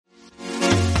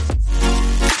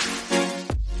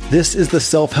This is the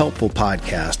Self-Helpful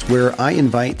Podcast, where I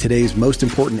invite today's most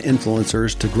important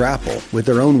influencers to grapple with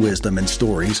their own wisdom and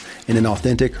stories in an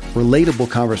authentic, relatable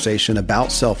conversation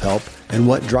about self-help and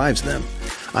what drives them.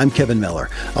 I'm Kevin Miller.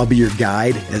 I'll be your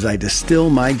guide as I distill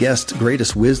my guests'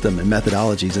 greatest wisdom and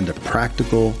methodologies into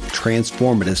practical,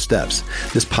 transformative steps.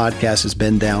 This podcast has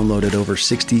been downloaded over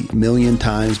 60 million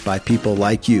times by people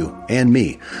like you and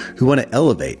me who want to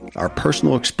elevate our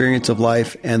personal experience of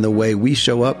life and the way we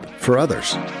show up for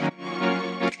others.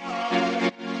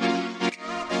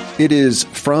 It is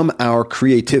from our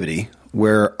creativity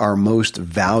where our most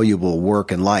valuable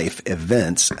work and life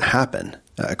events happen.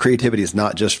 Creativity is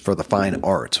not just for the fine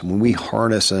arts. When we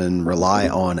harness and rely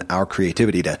on our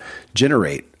creativity to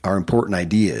generate our important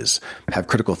ideas, have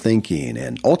critical thinking,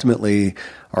 and ultimately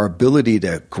our ability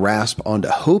to grasp onto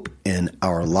hope in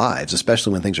our lives,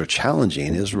 especially when things are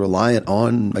challenging, is reliant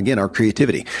on, again, our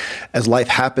creativity. As life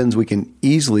happens, we can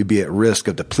easily be at risk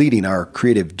of depleting our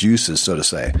creative juices, so to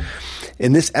say.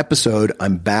 In this episode,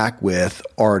 I'm back with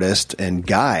artist and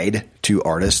guide to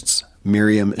artists,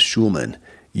 Miriam Schulman.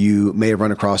 You may have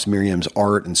run across Miriam's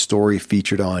art and story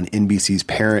featured on NBC's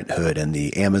Parenthood and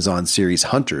the Amazon series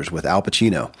Hunters with Al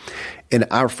Pacino. In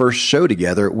our first show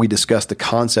together, we discussed the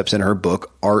concepts in her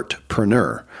book,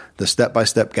 Artpreneur, the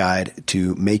step-by-step guide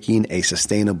to making a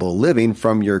sustainable living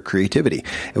from your creativity.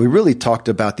 And we really talked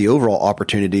about the overall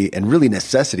opportunity and really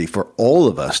necessity for all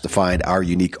of us to find our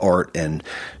unique art and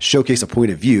showcase a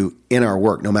point of view in our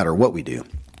work, no matter what we do.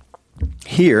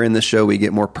 Here in the show, we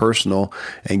get more personal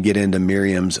and get into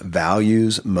Miriam's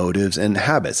values, motives, and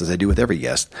habits, as I do with every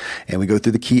guest. And we go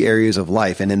through the key areas of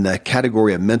life. And in the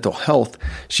category of mental health,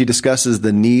 she discusses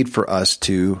the need for us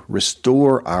to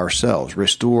restore ourselves,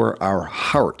 restore our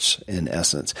hearts, in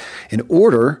essence, in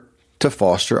order to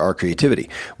foster our creativity.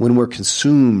 When we're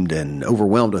consumed and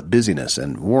overwhelmed with busyness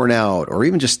and worn out, or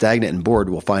even just stagnant and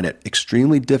bored, we'll find it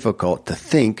extremely difficult to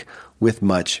think with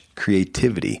much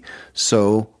creativity.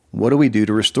 So, what do we do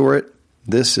to restore it?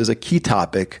 This is a key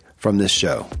topic from this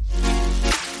show.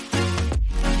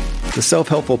 The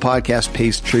Self-Helpful Podcast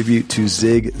pays tribute to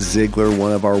Zig Ziglar,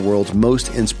 one of our world's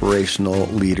most inspirational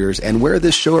leaders, and where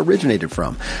this show originated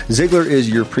from. Ziglar is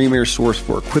your premier source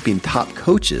for equipping top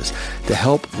coaches to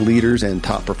help leaders and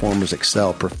top performers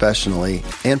excel professionally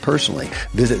and personally.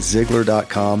 Visit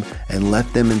Ziglar.com and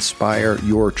let them inspire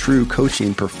your true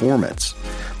coaching performance.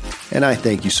 And I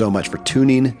thank you so much for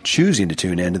choosing to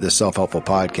tune into the Self-Helpful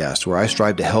Podcast, where I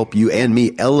strive to help you and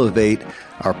me elevate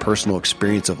our personal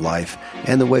experience of life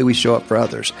and the way we show up for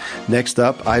others. Next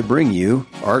up, I bring you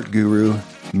art guru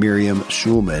Miriam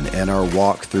Schulman and our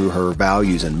walk through her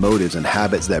values and motives and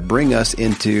habits that bring us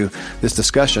into this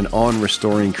discussion on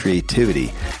restoring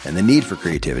creativity and the need for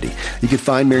creativity. You can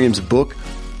find Miriam's book,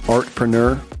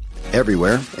 Artpreneur,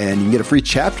 everywhere, and you can get a free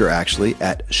chapter actually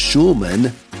at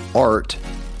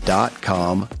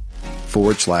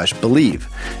schulmanart.com/believe.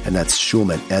 And that's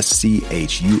Schulman,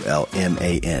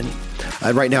 Schulman.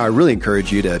 Right now, I really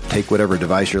encourage you to take whatever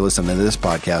device you're listening to this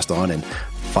podcast on and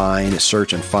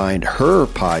search and find her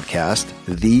podcast,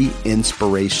 The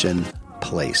Inspiration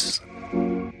Place.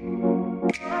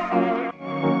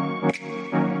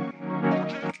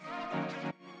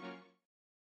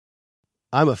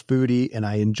 I'm a foodie and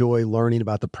I enjoy learning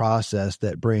about the process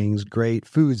that brings great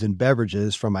foods and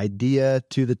beverages from idea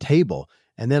to the table.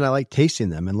 And then I like tasting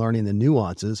them and learning the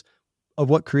nuances of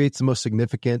what creates the most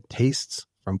significant tastes,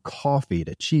 from coffee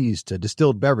to cheese to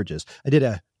distilled beverages. I did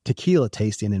a tequila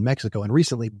tasting in Mexico and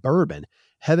recently bourbon.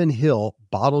 Heaven Hill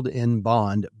Bottled in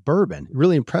Bond Bourbon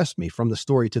really impressed me from the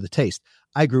story to the taste.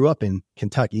 I grew up in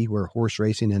Kentucky where horse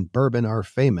racing and bourbon are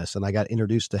famous, and I got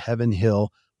introduced to Heaven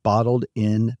Hill Bottled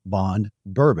in Bond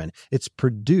Bourbon. It's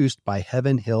produced by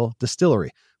Heaven Hill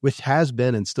Distillery, which has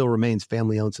been and still remains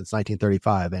family-owned since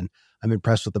 1935. And I'm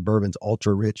impressed with the bourbon's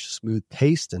ultra-rich, smooth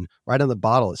taste. And right on the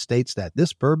bottle, it states that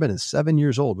this bourbon is 7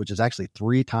 years old, which is actually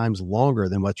 3 times longer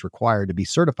than what's required to be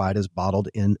certified as bottled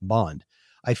in bond.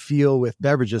 I feel with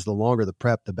beverages, the longer the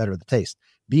prep, the better the taste.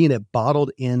 Being a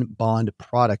bottled in bond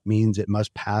product means it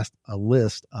must pass a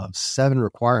list of 7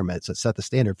 requirements that set the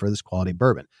standard for this quality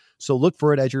bourbon. So look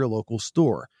for it at your local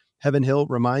store. Heaven Hill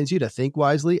reminds you to think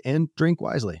wisely and drink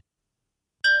wisely.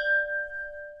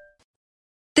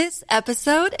 This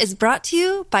episode is brought to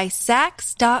you by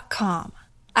Sax.com.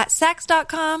 At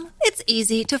Sax.com, it's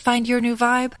easy to find your new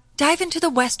vibe. Dive into the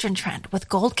Western trend with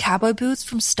gold cowboy boots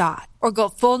from Stott, or go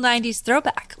full 90s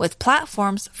throwback with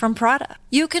platforms from Prada.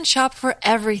 You can shop for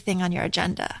everything on your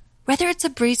agenda, whether it's a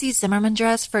breezy Zimmermann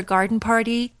dress for a garden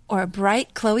party or a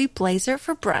bright Chloe blazer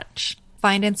for brunch.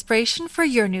 Find inspiration for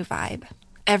your new vibe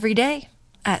every day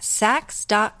at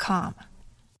Sax.com.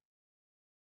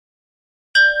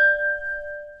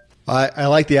 I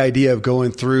like the idea of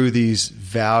going through these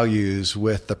values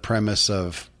with the premise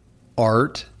of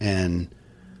art and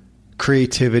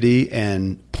creativity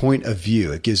and point of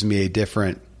view. It gives me a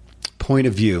different point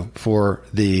of view for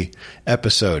the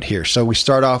episode here. So we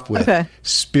start off with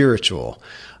spiritual.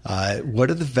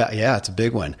 What are yeah, it's a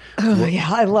big one. Oh, yeah,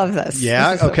 I love this.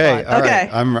 Yeah. This Okay. So All right.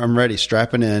 I'm ready.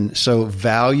 Strapping in. So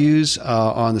values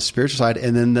on the spiritual side,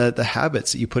 and then the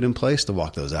habits that you put in place to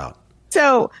walk those out.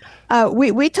 So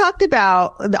we talked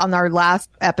about on our last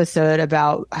episode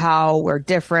about how we're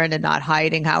different and not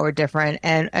hiding how we're different.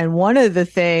 And one of the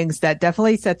things that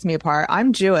definitely sets me apart,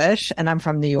 I'm Jewish and I'm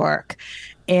from New York.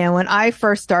 And when I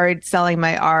first started selling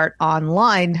my art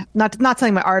online, not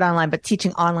selling my art online, but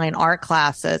teaching online art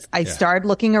classes, I started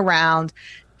looking around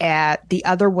at the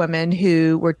other women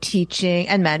who were teaching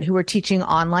and men who were teaching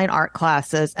online art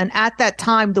classes. And at that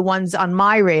time, the ones on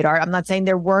my radar, I'm not saying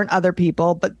there weren't other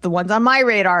people, but the ones on my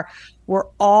radar were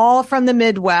all from the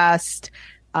Midwest.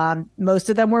 Most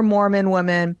of them were Mormon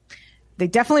women. They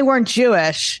definitely weren't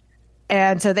Jewish.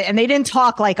 And so they didn't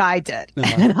talk like I did.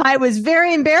 And I was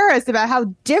very embarrassed about how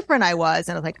different I was.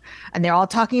 And I was like, and they're all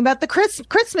talking about the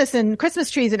Christmas and Christmas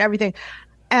trees and everything.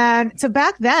 And so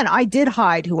back then I did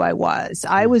hide who I was.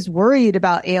 I was worried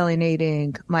about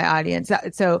alienating my audience.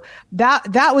 So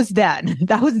that was then.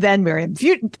 That was then Miriam.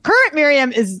 Current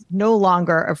Miriam is no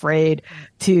longer afraid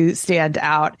to stand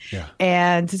out. Yeah.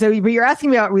 And so you're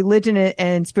asking me about religion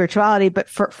and spirituality, but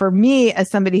for me as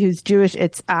somebody who's Jewish,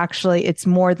 it's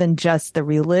more than just the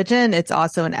religion. It's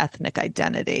also an ethnic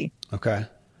identity. Okay.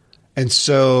 And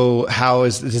so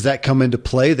does that come into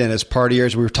play then as part of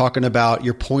yours? We were talking about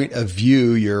your point of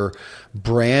view, your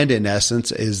brand in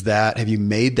essence is that, have you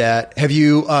made that? Have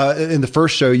you, in the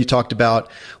first show we talked about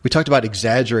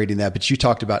exaggerating that, but you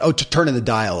talked about, turning the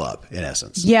dial up in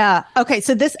essence. Yeah. Okay.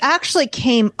 So this actually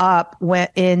came up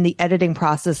in the editing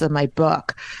process of my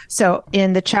book. So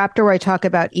in the chapter where I talk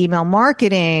about email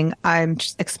marketing, I'm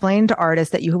just explaining to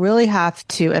artists that you really have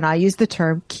to, and I use the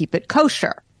term, keep it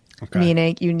kosher. Okay.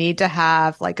 Meaning you need to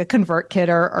have like a ConvertKit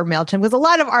or MailChimp, because a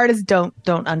lot of artists don't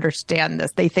understand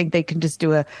this. They think they can just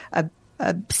do a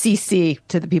CC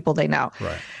to the people they know.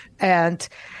 Right. And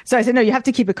so I said, no, you have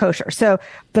to keep it kosher. So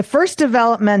the first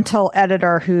developmental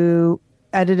editor who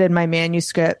edited my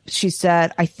manuscript, she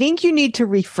said, I think you need to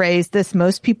rephrase this.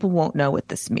 Most people won't know what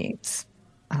this means.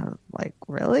 Like,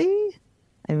 really?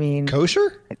 I mean,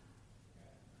 kosher?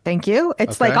 Thank you.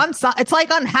 It's like on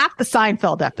half the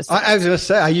Seinfeld episodes. I was going to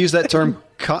say, I use that term.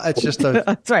 It's just a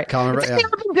that's right. common. It's in the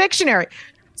Urban Dictionary.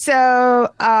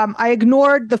 So I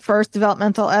ignored the first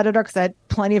developmental editor because I had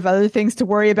plenty of other things to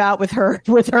worry about with her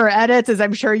edits, as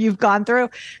I'm sure you've gone through.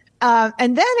 And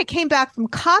then it came back from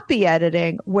copy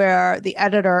editing, where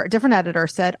a different editor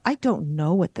said, I don't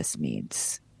know what this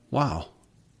means. Wow.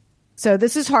 So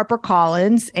this is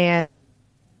HarperCollins and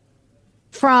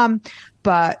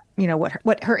but you know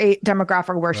what her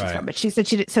demographic, where she's from. But she said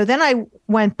she did. So then I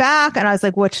went back and I was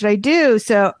like, what should I do?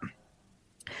 So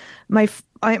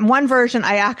one version,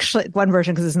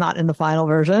 because it's not in the final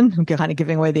version, I'm kind of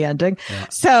giving away the ending. Yeah.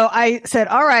 So I said,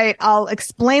 all right, I'll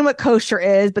explain what kosher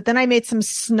is. But then I made some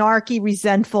snarky,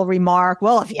 resentful remark.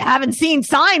 Well, if you haven't seen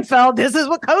Seinfeld, this is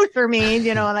what kosher means,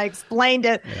 and I explained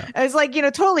it. Yeah. I was like,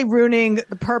 totally ruining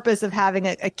the purpose of having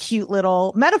a cute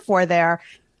little metaphor there.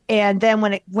 And then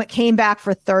when it came back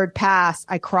for third pass,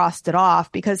 I crossed it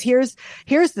off, because here's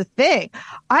the thing.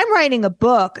 I'm writing a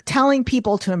book telling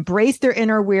people to embrace their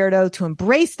inner weirdo, to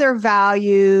embrace their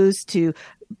values, to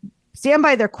stand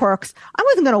by their quirks. I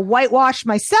wasn't going to whitewash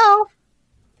myself.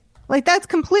 Like, that's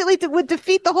completely would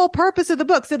defeat the whole purpose of the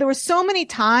book. So there were so many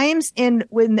times in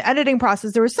the editing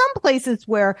process, there were some places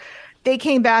where they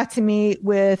came back to me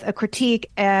with a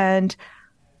critique, and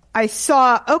I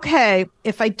saw, okay,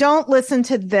 if I don't listen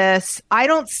to this, I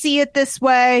don't see it this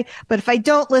way, but if I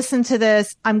don't listen to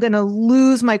this, I'm going to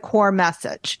lose my core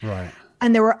message. Right.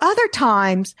 And there were other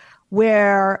times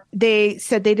where they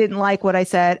said they didn't like what I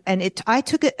said, and I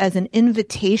took it as an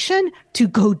invitation to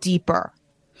go deeper.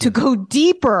 To go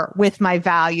deeper with my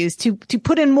values, to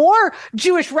put in more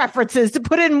Jewish references, to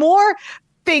put in more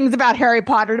things about Harry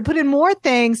Potter, to put in more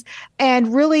things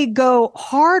and really go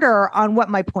harder on what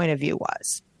my point of view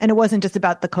was. And it wasn't just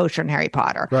about the kosher and Harry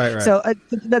Potter. Right. So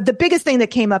the biggest thing that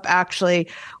came up actually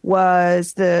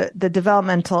was the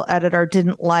developmental editor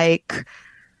didn't like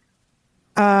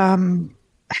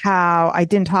how I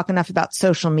didn't talk enough about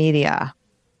social media.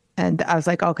 And I was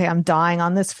like, okay, I'm dying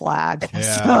on this flag. Yeah.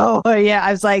 So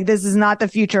I was like, this is not the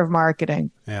future of marketing.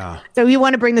 Yeah. So we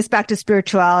want to bring this back to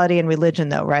spirituality and religion,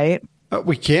 though, right?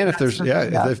 We can if there's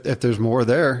if there's more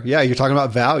there. Yeah, you're talking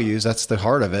about values. That's the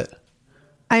heart of it.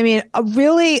 I mean,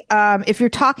 really, if you're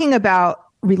talking about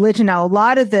religion now, a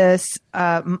lot of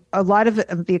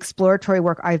the exploratory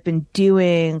work I've been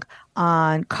doing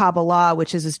on Kabbalah,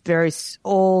 which is this very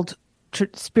old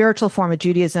spiritual form of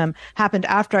Judaism, happened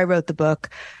after I wrote the book.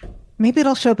 Maybe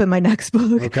it'll show up in my next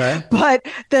book. Okay. But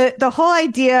the whole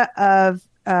idea of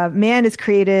man is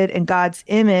created in God's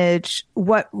image,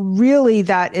 what really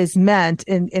that is meant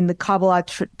in the Kabbalah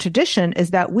tradition is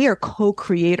that we are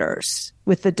co-creators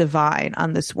with the divine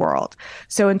on this world.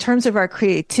 So in terms of our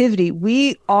creativity,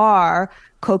 we are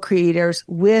co-creators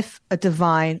with a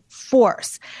divine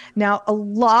force. Now, a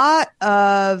lot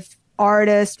of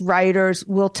artists, writers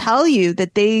will tell you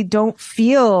that they don't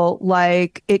feel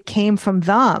like it came from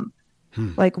them.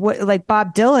 Like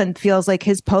Bob Dylan feels like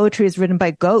his poetry is written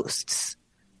by ghosts.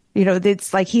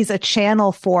 It's like he's a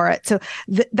channel for it. So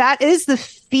that is the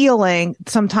feeling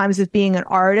sometimes of being an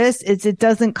artist. It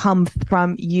doesn't come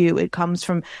from you. It comes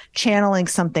from channeling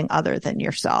something other than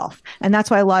yourself. And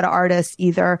that's why a lot of artists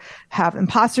either have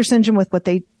imposter syndrome with what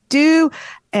they do,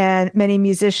 and many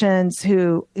musicians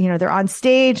who, they're on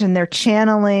stage and they're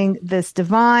channeling this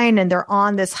divine and they're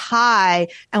on this high.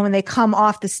 And when they come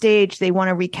off the stage, they want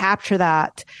to recapture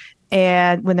that.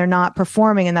 And when they're not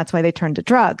performing, and that's why they turn to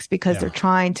drugs, because they're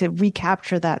trying to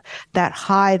recapture that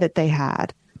high that they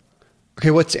had.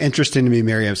 Okay. What's interesting to me,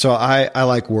 Miriam? So I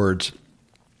like words,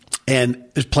 and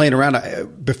just playing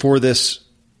around before this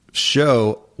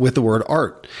show with the word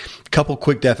art. Couple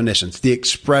quick definitions: the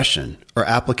expression or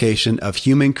application of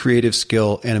human creative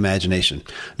skill and imagination.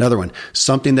 Another one,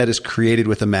 something that is created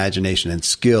with imagination and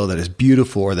skill, that is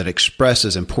beautiful or that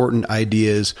expresses important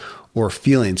ideas or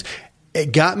feelings.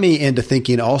 It got me into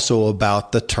thinking also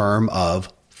about the term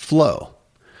of flow.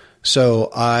 So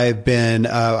I've been,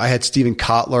 I had Stephen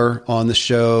Kotler on the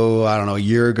show, I don't know, a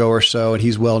year ago or so, and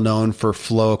he's well known for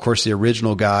flow. Of course, the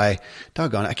original guy,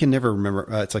 doggone, I can never remember.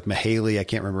 It's like Mahaley. I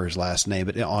can't remember his last name,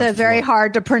 but the very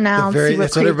hard to pronounce.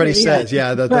 That's what everybody says.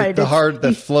 Yeah.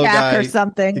 The flow guy or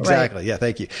something. Exactly. Right. Yeah.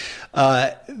 Thank you.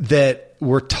 That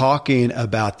we're talking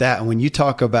about that. And when you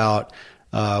talk about,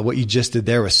 what you just did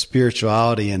there with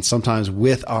spirituality, and sometimes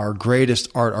with our greatest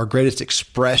art, our greatest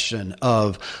expression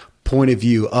of point of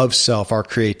view of self, our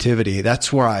creativity,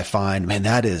 that's where I find, man,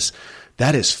 that is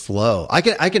flow. I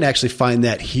can actually find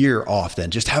that here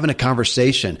often, just having a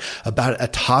conversation about a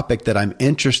topic that I'm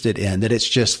interested in, that it's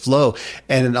just flow.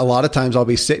 And a lot of times I'll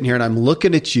be sitting here and I'm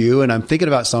looking at you and I'm thinking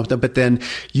about something, but then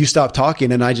you stop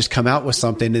talking and I just come out with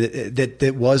something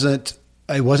that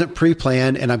wasn't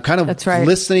pre-planned, and I'm kind of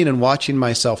listening and watching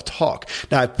myself talk.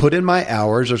 Now, I've put in my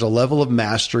hours. There's a level of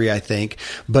mastery, I think,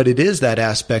 but it is that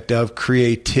aspect of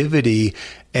creativity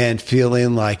and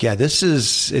feeling like, it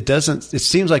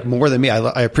seems like more than me.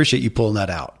 I appreciate you pulling that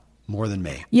out. More than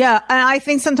me. Yeah. And I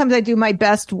think sometimes I do my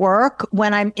best work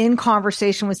when I'm in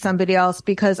conversation with somebody else,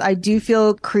 because I do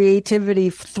feel creativity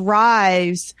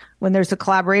thrives when there's a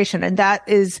collaboration. And that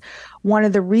is one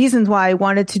of the reasons why I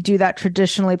wanted to do that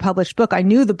traditionally published book. I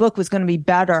knew the book was going to be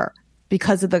better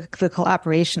because of the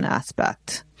collaboration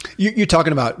aspect. You're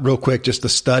talking about, real quick, just the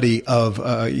study of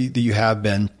that you have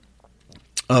been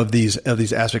of these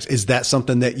aspects. Is that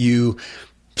something that you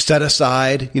set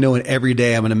aside, and every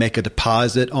day I'm going to make a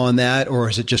deposit on that? Or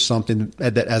is it just something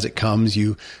that as it comes,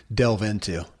 you delve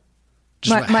into?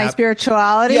 My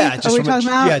spirituality? Yeah,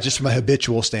 just from a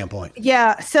habitual standpoint.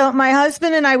 Yeah. So my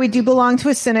husband and I, we do belong to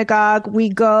a synagogue. We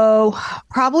go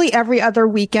probably every other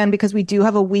weekend because we do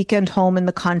have a weekend home in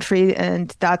the country.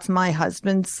 And that's my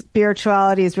husband's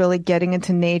spirituality, is really getting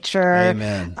into nature.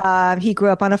 Amen. He grew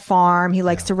up on a farm. He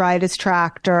likes to ride his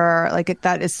tractor.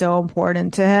 That is so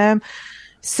important to him.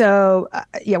 So,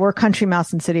 we're country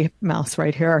mouse and city mouse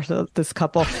right here. So this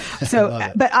couple. So,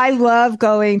 but I love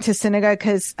going to synagogue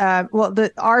because,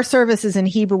 our service is in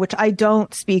Hebrew, which I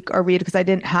don't speak or read because I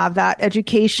didn't have that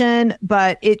education,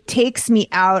 but it takes me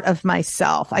out of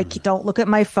myself. I don't look at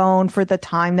my phone for the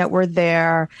time that we're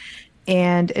there.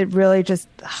 And it really just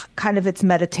it's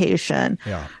meditation.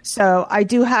 Yeah. So I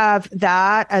do have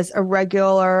that as a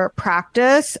regular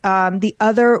practice. The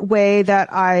other way that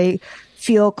I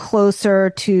feel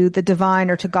closer to the divine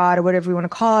or to God or whatever you want to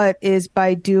call it is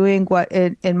by doing what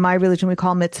in my religion we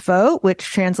call mitzvot, which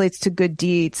translates to good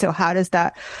deeds. So how does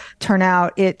that turn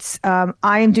out? It's I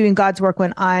am doing God's work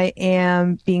when I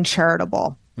am being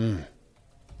charitable.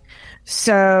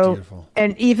 So, beautiful.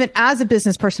 And even as a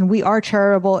business person, we are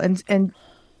charitable. And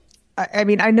I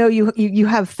mean, I know you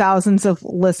have thousands of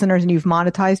listeners and you've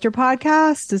monetized your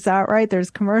podcast. Is that right? There's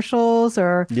commercials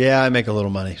or? Yeah, I make a little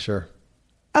money. Sure.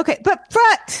 Okay.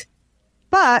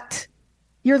 But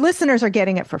your listeners are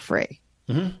getting it for free.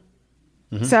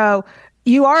 Mm-hmm. Mm-hmm. So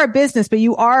You are a business, but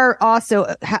you are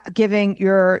also giving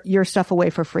your stuff away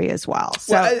for free as well.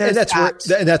 So and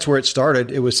that's where it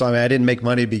started. It was something I didn't make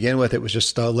money to begin with. It was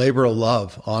just a labor of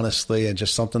love, honestly, and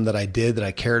just something that I did that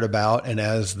I cared about. And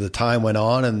as the time went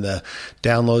on and the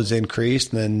downloads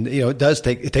increased, and then,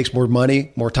 it takes more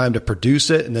money, more time to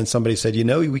produce it. And then somebody said,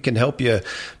 we can help you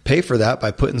pay for that by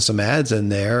putting some ads in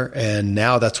there. And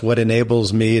now that's what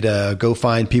enables me to go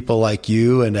find people like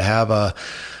you and to have a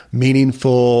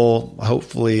meaningful,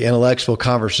 hopefully intellectual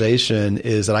conversation,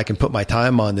 is that I can put my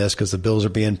time on this because the bills are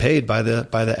being paid by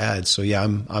the ads. So yeah,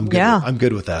 I'm good. I'm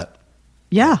good with that.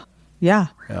 Yeah.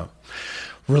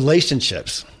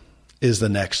 Relationships is the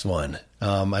next one.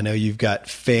 I know you've got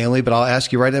family, but I'll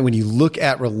ask you right now, when you look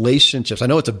at relationships, I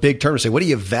know it's a big term to say, what do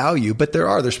you value? But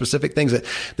there's specific things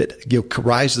that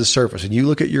rise to the surface. And you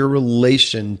look at your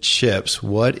relationships,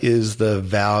 what is the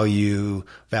values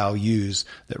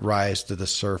that rise to the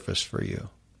surface for you?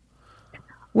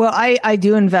 Well, I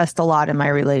do invest a lot in my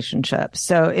relationships.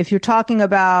 So if you're talking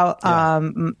about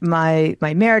my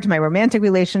marriage, my romantic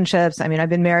relationships, I mean, I've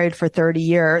been married for 30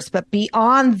 years, but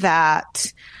beyond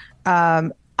that,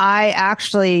 I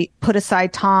actually put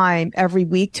aside time every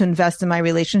week to invest in my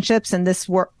relationships, and this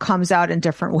work comes out in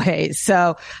different ways.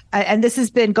 So, and this has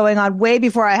been going on way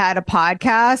before I had a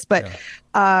podcast, but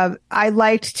I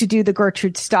liked to do the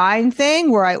Gertrude Stein thing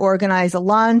where I organize a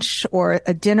lunch or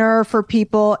a dinner for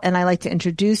people, and I like to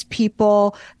introduce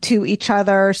people to each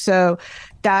other. So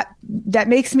that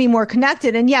makes me more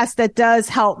connected. And yes, that does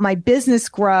help my business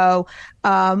grow.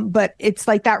 But it's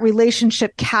like that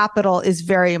relationship capital is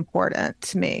very important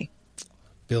to me.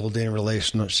 Building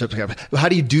relationships. How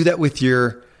do you do that with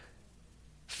your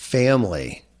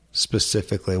family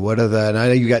specifically? What are the, and I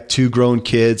know you got 2 grown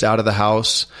kids out of the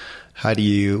house. What do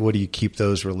you keep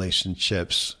those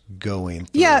relationships going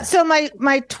through? Yeah. So my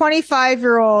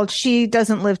 25-year-old, she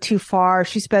doesn't live too far.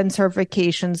 She spends her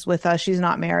vacations with us. She's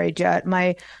not married yet.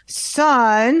 My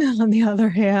son, on the other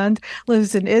hand,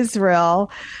 lives in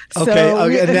Israel.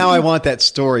 Okay. And now I want that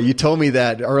story. You told me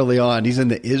that early on. He's in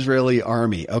the Israeli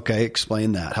army. Okay.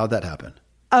 Explain that. How'd that happen?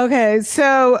 Okay.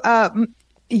 So,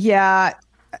 yeah.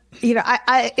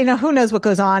 I who knows what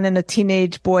goes on in a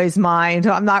teenage boy's mind.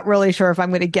 I'm not really sure if I'm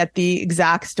going to get the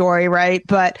exact story right,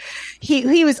 but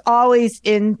he was always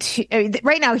into,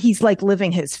 right now he's like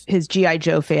living his G.I.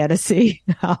 Joe fantasy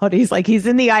out. He's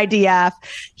in the IDF.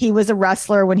 He was a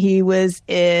wrestler when he was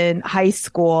in high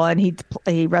school, and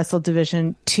he wrestled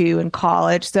Division II in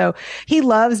college. So he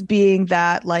loves being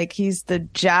that, like, he's the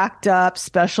jacked up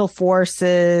special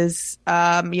forces,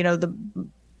 the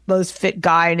most fit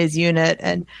guy in his unit,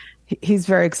 and he's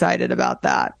very excited about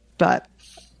that. But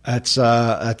that's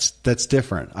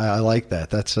different. I like that.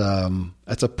 That's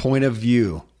a point of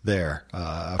view there.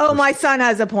 My son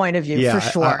has a point of view, for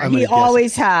sure. He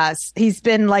always has. He's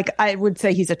been like, I would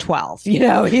say he's a 12.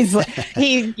 He's like,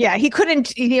 he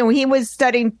couldn't. He was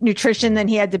studying nutrition, then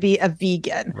he had to be a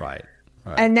vegan. Right.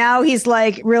 And now he's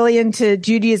like really into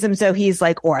Judaism. So he's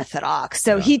like Orthodox.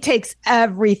 So he takes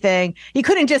everything. He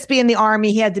couldn't just be in the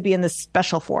army. He had to be in the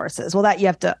special forces. Well, that you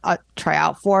have to try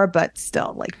out for, but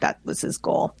still, like, that was his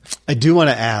goal. I do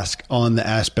want to ask on the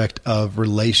aspect of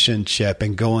relationship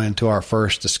and going into our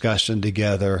first discussion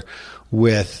together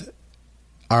with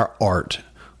our art,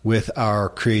 with our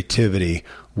creativity,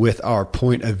 with our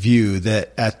point of view,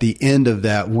 that at the end of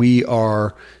that, we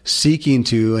are seeking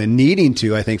to and needing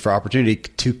to, I think, for opportunity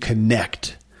to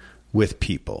connect with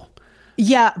people.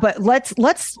 Yeah, but let's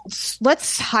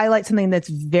highlight something that's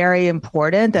very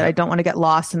important that I don't want to get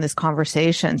lost in this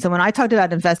conversation. So when I talked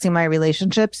about investing in my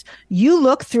relationships, you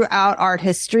look throughout art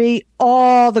history,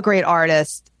 all the great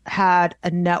artists had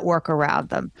a network around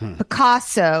them.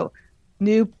 Picasso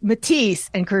knew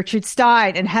Matisse and Gertrude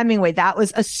Stein and Hemingway. That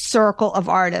was a circle of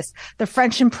artists. The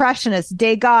French Impressionists,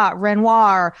 Degas,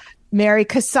 Renoir, Mary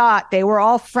Cassatt, they were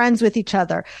all friends with each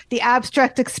other. The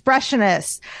abstract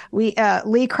expressionists, Lee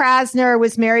Krasner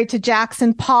was married to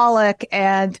Jackson Pollock,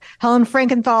 and Helen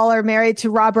Frankenthaler married to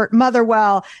Robert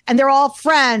Motherwell, and they're all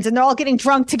friends and they're all getting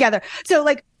drunk together. So,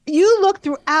 like, you look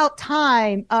throughout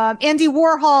time, Andy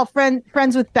Warhol,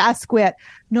 friends with Basquiat.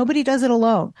 Nobody does it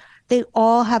alone. They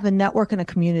all have a network and a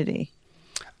community.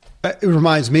 It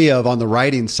reminds me of, on the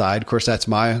writing side, of course, that's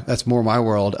more my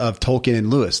world, of Tolkien and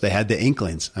Lewis. They had the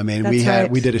Inklings. I mean,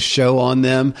 we did a show on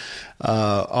them,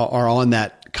 or on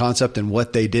that concept and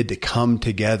what they did to come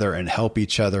together and help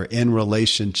each other in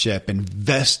relationship,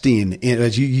 investing in,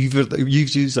 as you've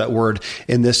used that word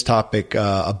in this topic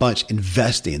a bunch,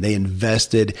 investing. They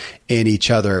invested in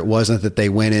each other. It wasn't that they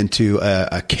went into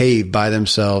a cave by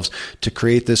themselves to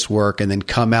create this work and then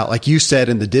come out, like you said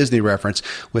in the Disney reference,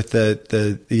 with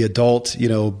the adult,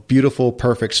 beautiful,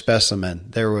 perfect specimen.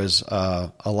 There was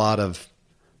a lot of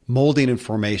molding and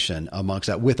formation amongst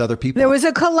that with other people. There was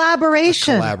a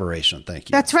collaboration. Thank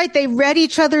you. That's right. They read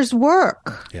each other's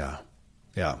work. Yeah.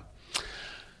 Yeah.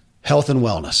 Health and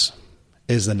wellness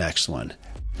is the next one.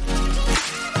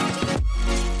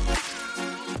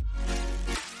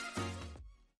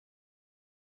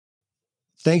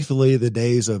 Thankfully, the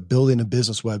days of building a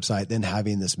business website, then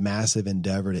having this massive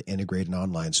endeavor to integrate an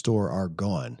online store are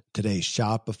gone. Today,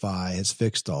 Shopify has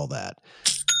fixed all that.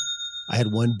 I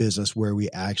had one business where we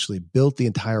actually built the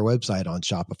entire website on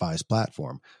Shopify's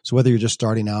platform. So whether you're just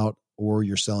starting out or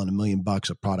you're selling $1 million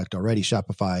of product already,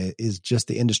 Shopify is just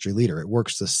the industry leader. It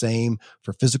works the same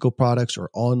for physical products or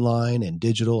online and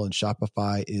digital, and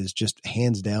Shopify is just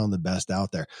hands down the best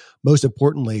out there. Most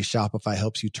importantly, Shopify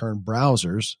helps you turn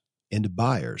browsers into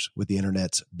buyers with the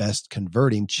internet's best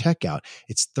converting checkout.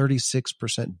 It's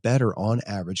 36% better on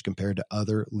average compared to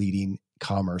other leading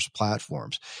commerce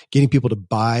platforms. Getting people to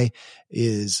buy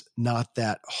is not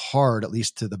that hard, at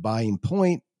least to the buying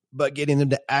point, but getting them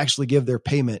to actually give their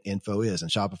payment info is,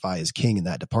 and Shopify is king in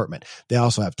that department. They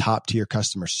also have top tier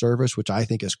customer service, which I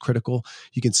think is critical.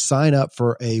 You can sign up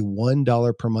for a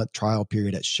 $1 per month trial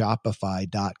period at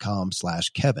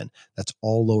shopify.com/Kevin. That's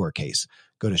all lowercase.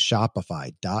 Go to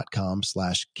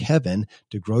shopify.com/Kevin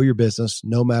to grow your business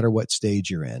no matter what stage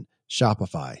you're in.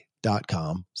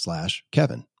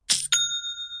 Shopify.com/Kevin.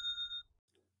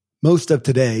 Most of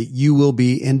today, you will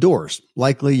be indoors,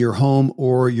 likely your home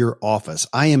or your office.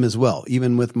 I am as well.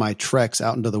 Even with my treks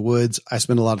out into the woods, I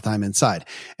spend a lot of time inside.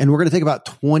 And we're going to take about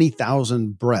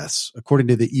 20,000 breaths. According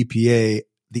to the EPA,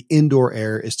 the indoor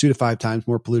air is 2 to 5 times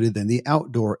more polluted than the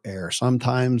outdoor air,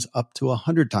 sometimes up to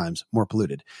 100 times more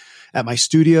polluted. At my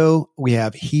studio, we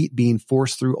have heat being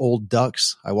forced through old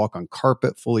ducts. I walk on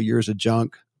carpet full of years of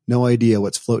junk. No idea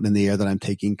what's floating in the air that I'm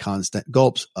taking constant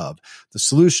gulps of. The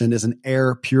solution is an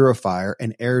air purifier,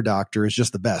 and Air Doctor is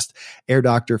just the best. Air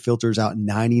Doctor filters out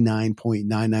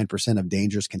 99.99% of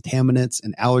dangerous contaminants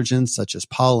and allergens such as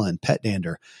pollen, pet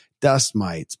dander, dust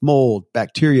mites, mold,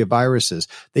 bacteria, viruses.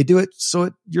 They do it so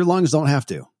your lungs don't have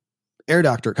to. Air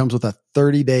Doctor comes with a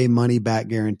 30-day money-back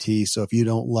guarantee, so if you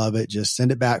don't love it, just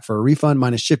send it back for a refund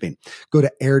minus shipping. Go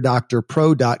to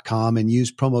airdoctorpro.com and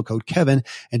use promo code Kevin,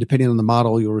 and depending on the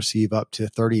model, you'll receive up to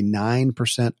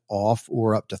 39% off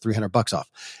or up to $300 off.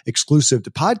 Exclusive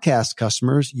to podcast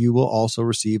customers, you will also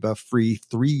receive a free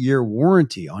 3-year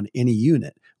warranty on any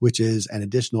unit, which is an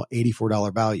additional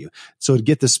 $84 value. So to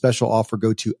get this special offer,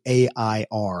 go to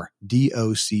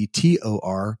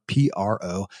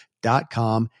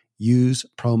airdoctorpro.com. Use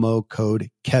promo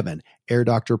code Kevin.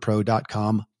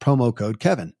 airdoctorpro.com, promo code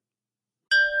Kevin.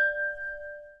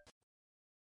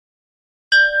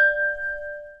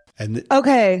 And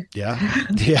okay. Yeah.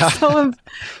 Yeah. So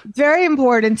very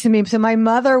important to me. So my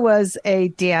mother was a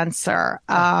dancer.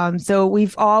 So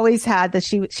we've always had that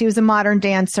she was a modern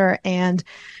dancer, and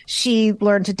she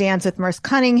learned to dance with Merce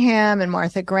Cunningham and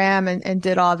Martha Graham and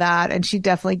did all that. And she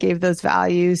definitely gave those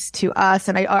values to us.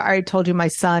 And I already told you my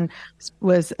son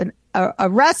was a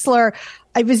wrestler.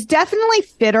 I was definitely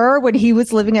fitter when he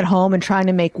was living at home and trying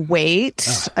to make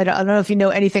weight. I don't know if you know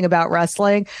anything about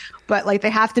wrestling, but like they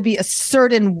have to be a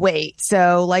certain weight.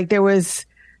 So like there was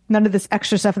none of this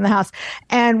extra stuff in the house.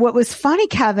 And what was funny,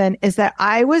 Kevin, is that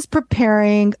I was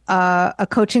preparing a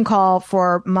coaching call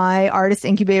for my Artist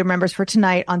Incubator members for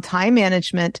tonight on time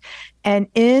management. And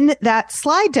in that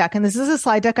slide deck, and this is a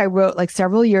slide deck I wrote like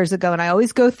several years ago, and I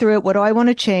always go through it. What do I want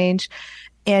to change?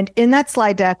 And in that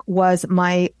slide deck was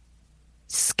my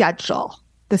schedule,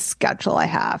 the schedule I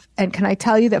have. And can I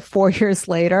tell you that 4 years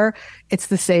later, it's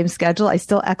the same schedule. I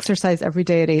still exercise every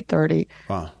day at 8:30.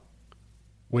 Wow.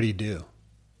 What do you do?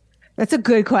 That's a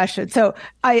good question. So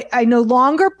I no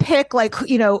longer pick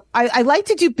I like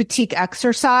to do boutique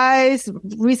exercise.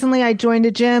 Recently I joined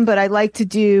a gym, but I like to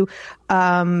do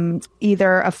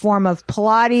either a form of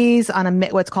Pilates on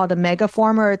what's called a mega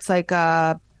former. It's like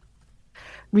I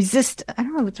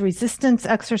don't know, it's resistance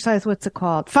exercise. What's it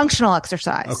called? Functional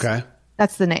exercise. Okay.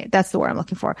 That's the name. That's the word I'm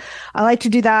looking for. I like to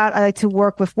do that. I like to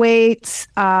work with weights.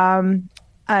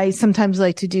 I sometimes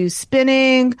like to do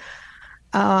spinning.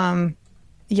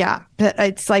 Yeah, but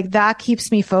it's like that keeps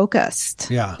me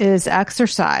focused. Yeah. Is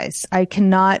exercise. I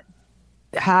cannot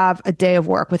have a day of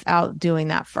work without doing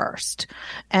that first.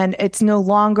 And it's no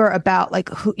longer about like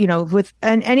who, with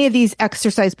any of these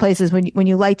exercise places, when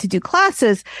you like to do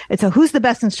classes, it's who's the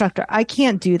best instructor. I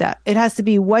can't do that. It has to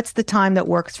be what's the time that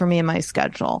works for me in my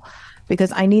schedule,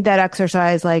 because I need that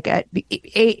exercise like at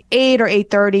 8 or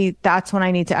 8:30. That's when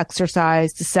I need to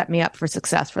exercise to set me up for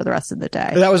success for the rest of the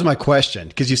day. That was my question,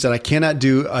 because you said I cannot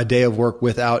do a day of work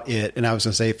without it. And I was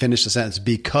going to say, finish the sentence,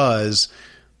 because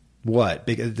what?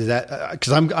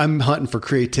 Because I'm hunting for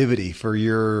creativity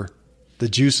for the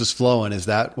juice is flowing. Is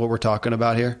that what we're talking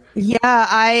about here? Yeah,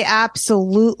 I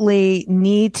absolutely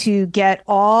need to get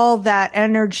all that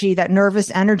energy, that nervous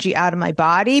energy out of my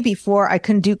body before I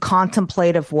can do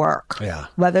contemplative work. Yeah.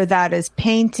 Whether that is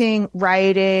painting,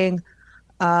 writing,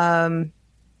 writing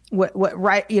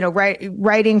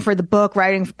for the book,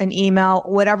 writing an email,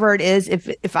 whatever it is.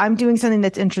 If I'm doing something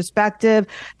that's introspective,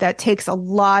 that takes a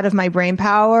lot of my brain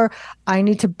power, I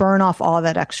need to burn off all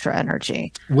that extra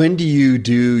energy. When do you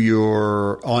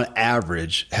on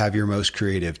average, have your most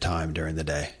creative time during the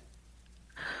day?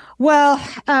 Well,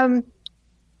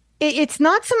 it's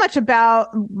not so much about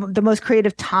the most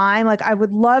creative time. Like, I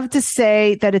would love to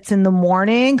say that it's in the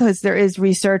morning, because there is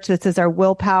research that says our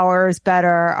willpower is better,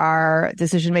 our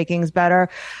decision making is better.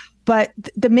 But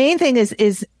the main thing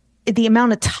is the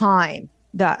amount of time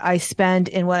that I spend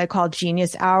in what I call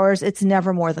genius hours. It's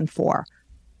never more than 4.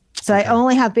 So okay. I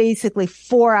only have basically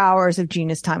 4 hours of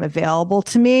genius time available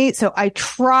to me. So I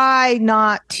try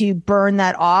not to burn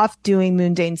that off doing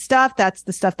mundane stuff. That's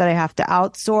the stuff that I have to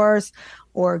outsource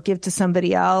or give to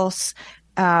somebody else.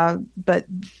 But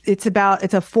it's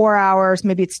a 4 hours,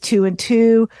 maybe it's 2 and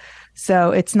 2.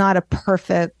 So it's not a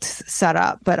perfect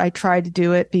setup, but I tried to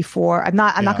do it before. I'm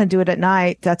not going to do it at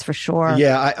night. That's for sure.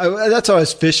 Yeah. That's what I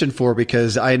was fishing for,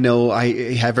 because I know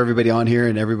I have everybody on here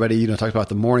and everybody, talks about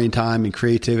the morning time and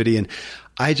creativity. And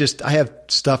I have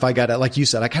stuff I got to, like you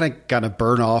said, I kind of got to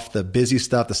burn off the busy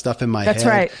stuff, the stuff in my head. That's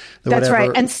right. That's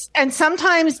right. And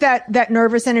sometimes that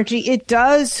nervous energy, it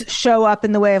does show up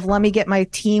in the way of, let me get my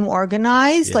team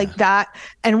organized like that.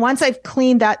 And once I've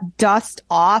cleaned that dust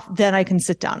off, then I can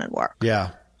sit down and work.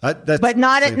 Yeah. But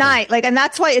not at night. Like, and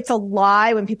that's why it's a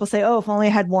lie when people say, oh, if only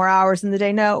I had more hours in the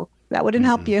day. No, that wouldn't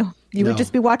help you. You would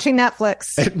just be watching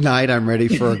Netflix. At night, I'm ready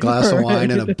for a glass of wine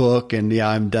and a book, and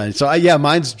I'm done. So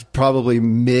mine's probably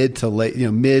mid to late,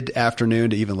 mid afternoon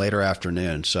to even later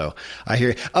afternoon. So I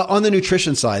hear on the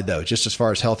nutrition side, though, just as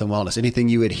far as health and wellness, anything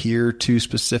you adhere to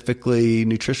specifically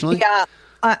nutritionally? Yeah.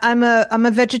 I'm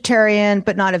a vegetarian,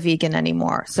 but not a vegan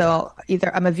anymore. So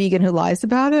either I'm a vegan who lies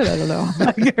about it. I don't know.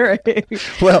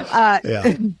 Well,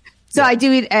 So I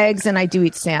do eat eggs and I do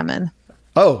eat salmon.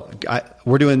 Oh,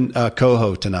 we're doing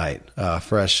coho tonight,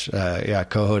 fresh,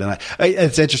 coho tonight.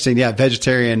 It's interesting. Yeah,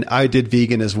 vegetarian. I did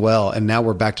vegan as well, and now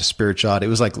we're back to spirituality. It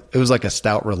was like a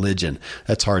stout religion.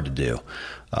 That's hard to do.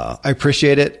 I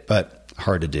appreciate it, but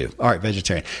hard to do. All right,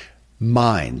 vegetarian.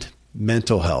 Mind.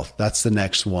 Mental health. That's the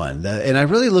next one. And I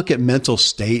really look at mental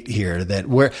state here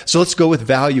so let's go with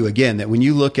value again, that when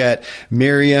you look at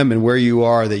Miriam and where you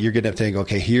are, that you're going to think,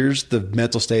 okay, here's the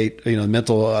mental state,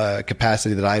 mental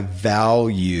capacity that I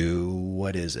value.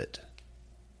 What is it?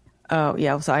 Oh,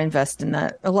 yeah. So I invest in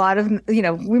that. A lot of,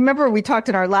 remember we talked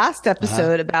in our last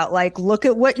episode about like, look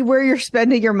at where you're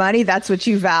spending your money. That's what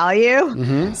you value.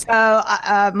 Mm-hmm. So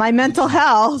my mental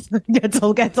health gets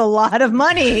a lot of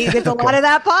money, gets a lot of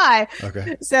that pie.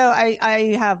 Okay. So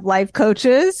I have life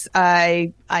coaches.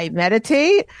 I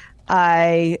meditate.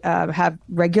 I have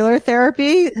regular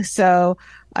therapy. So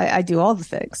I do all the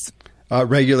things.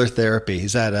 Regular therapy.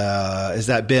 Has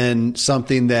that been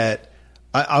something that,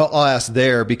 I'll ask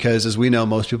there, because as we know,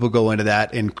 most people go into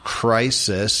that in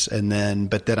crisis,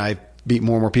 but then I meet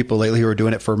more and more people lately who are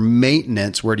doing it for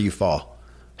maintenance. Where do you fall?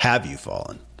 Have you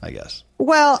fallen, I guess?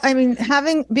 Well, I mean,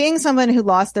 being someone who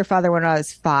lost their father when I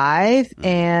was 5,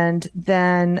 and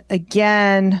then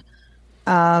again,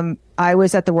 I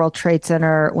was at the World Trade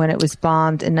Center when it was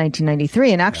bombed in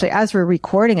 1993. And actually, as we're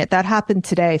recording it, that happened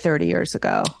today, 30 years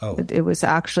ago. Oh. It was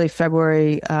actually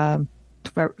February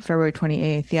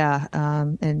 28th. Yeah.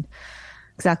 And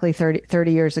exactly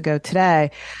 30 years ago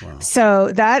today. Wow.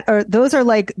 So those are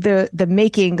like the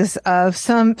makings of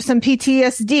some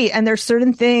PTSD. And there's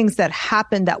certain things that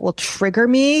happen that will trigger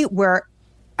me where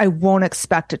I won't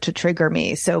expect it to trigger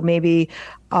me. So maybe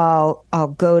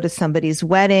I'll go to somebody's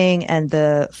wedding and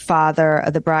the father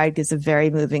of the bride gives a very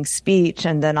moving speech,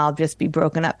 and then I'll just be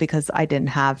broken up because I didn't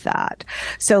have that.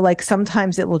 So like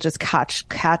sometimes it will just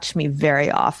catch me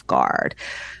very off guard.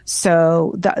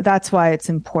 So that's why it's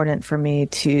important for me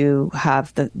to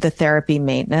have the therapy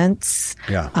maintenance.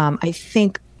 Yeah. I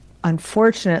think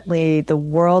unfortunately, the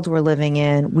world we're living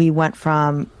in, we went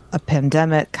from a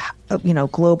pandemic,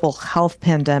 global health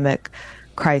pandemic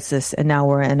crisis, and now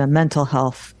we're in a mental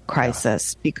health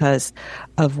crisis because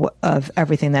of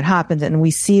everything that happened. And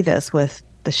we see this with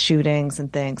the shootings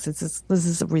and things. This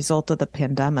is a result of the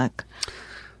pandemic.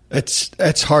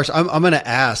 It's harsh. I'm going to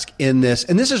ask in this,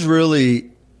 and this is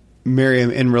really,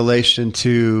 Miriam, in relation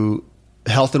to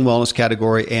health and wellness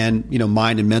category and,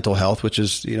 mind and mental health, which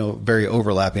is, very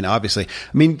overlapping, obviously.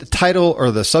 I mean, the title or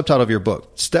the subtitle of your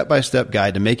book, Step-by-Step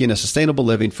Guide to Making a Sustainable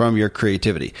Living from Your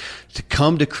Creativity. To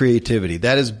come to creativity,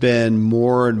 that has been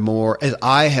more and more, as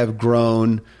I have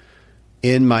grown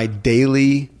in my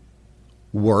daily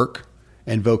work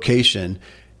and vocation,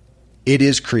 it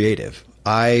is creative.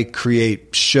 I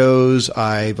create shows.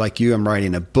 Like you, I'm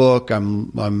writing a book.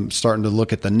 I'm starting to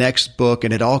look at the next book,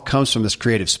 and it all comes from this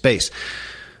creative space.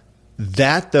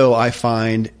 That, though, I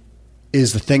find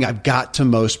is the thing I've got to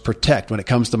most protect when it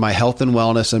comes to my health and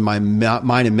wellness and my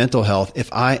mind and mental health.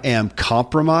 If I am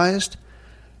compromised,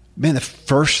 man, the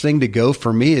first thing to go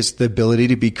for me is the ability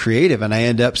to be creative. And I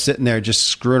end up sitting there just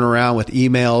screwing around with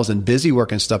emails and busy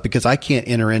work and stuff because I can't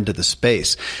enter into the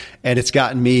space. And it's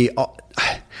gotten me,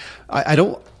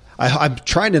 I'm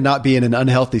trying to not be in an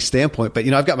unhealthy standpoint, but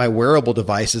I've got my wearable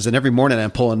devices, and every morning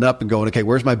I'm pulling up and going, okay,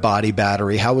 where's my body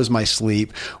battery? How was my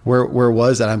sleep? Where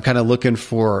was that? I'm kind of looking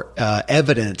for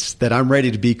evidence that I'm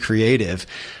ready to be creative.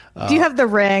 Do you have the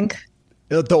ring?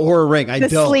 The Oura ring. I don't.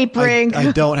 The sleep ring.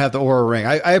 I don't have the Oura ring.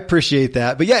 I appreciate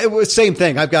that. But yeah, it was same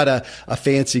thing. I've got a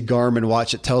fancy Garmin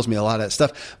watch that tells me a lot of that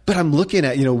stuff. But I'm looking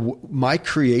at, my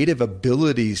creative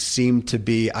abilities seem to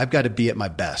be, I've got to be at my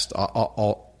best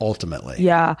ultimately.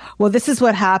 Yeah. Well, this is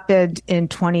what happened in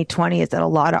 2020 is that a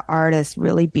lot of artists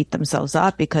really beat themselves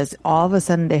up because all of a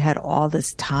sudden they had all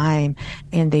this time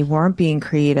and they weren't being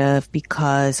creative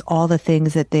because all the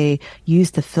things that they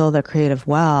used to fill their creative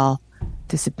well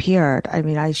disappeared. I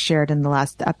mean, I shared in the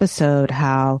last episode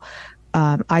how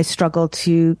I struggled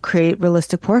to create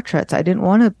realistic portraits. I didn't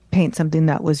want to paint something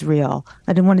that was real.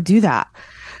 I didn't want to do that.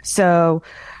 So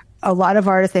a lot of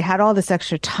artists, they had all this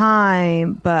extra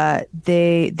time, but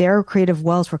their creative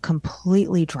wells were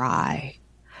completely dry.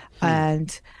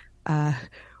 And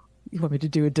you want me to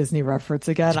do a Disney reference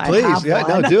again? Please,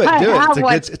 no, do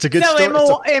it. It's a good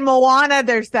story. In Moana,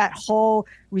 there's that whole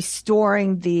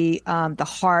restoring the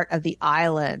heart of the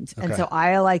island, and so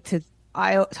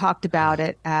I talked about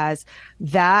it as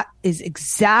that is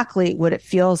exactly what it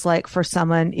feels like for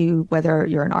someone who, whether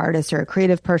you're an artist or a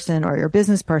creative person or you're a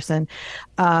business person,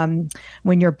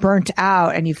 when you're burnt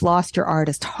out and you've lost your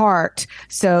artist heart.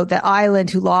 So the island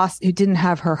who didn't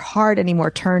have her heart anymore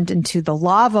turned into the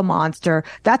lava monster.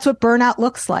 That's what burnout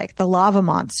looks like, the lava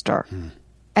monster.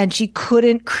 And she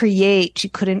couldn't create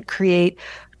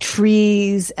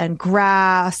trees and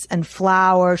grass and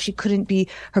flowers.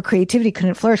 Her creativity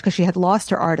couldn't flourish because she had lost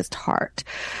her artist heart.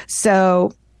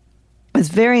 So it's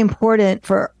very important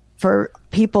for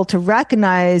people to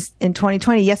recognize in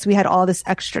 2020, yes, we had all this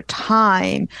extra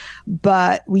time,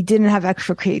 but we didn't have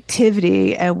extra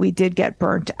creativity and we did get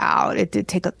burnt out. It did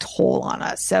take a toll on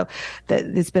us. So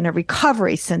there's been a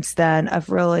recovery since then of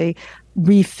really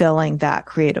refilling that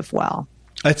creative well.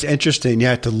 That's interesting.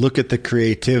 Yeah, to look at the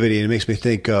creativity, and it makes me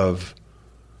think of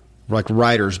like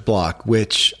writer's block,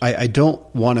 which I don't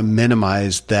want to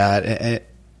minimize that.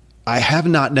 I have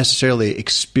not necessarily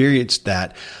experienced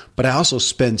that, but I also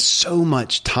spend so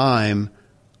much time,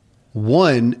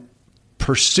 one,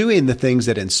 pursuing the things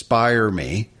that inspire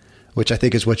me, which I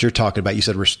think is what you're talking about. You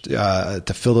said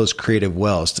to fill those creative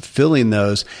wells, to filling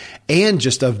those, and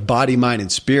just of body, mind,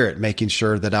 and spirit, making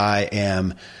sure that I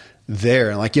am there.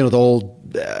 And like, the old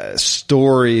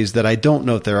stories that I don't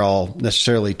know if they're all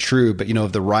necessarily true, but,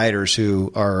 of the writers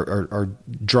who are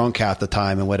drunk half the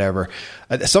time and whatever.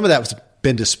 Some of that was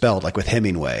been dispelled, like with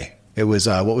Hemingway. It was,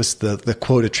 what was the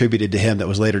quote attributed to him that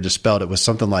was later dispelled? It was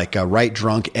something like, write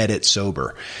drunk, edit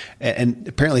sober. And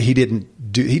apparently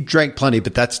he drank plenty,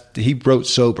 but he wrote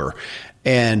sober.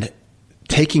 And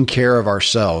taking care of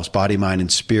ourselves, body, mind,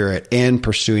 and spirit, and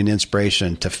pursuing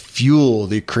inspiration to fuel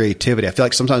the creativity. I feel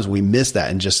like sometimes we miss that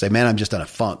and just say, man, I'm just in a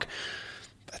funk.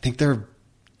 I think they're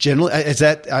generally,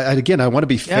 again, I want to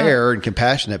be fair and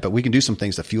compassionate, but we can do some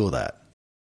things to fuel that.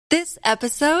 This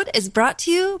episode is brought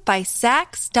to you by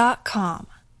Sax.com.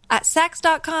 At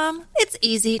Sax.com, it's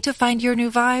easy to find your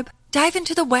new vibe. Dive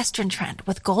into the Western trend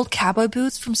with gold cowboy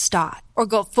boots from Stott, or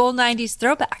go full 90s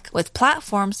throwback with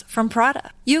platforms from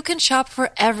Prada. You can shop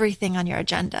for everything on your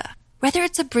agenda, whether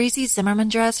it's a breezy Zimmermann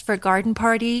dress for a garden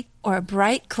party or a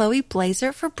bright Chloe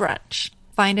blazer for brunch.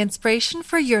 Find inspiration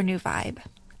for your new vibe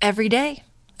every day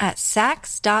at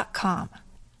Sax.com.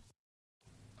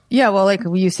 Yeah, well, like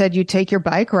you said, you take your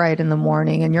bike ride in the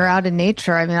morning and you're out in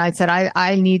nature. I mean, I said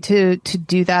I need to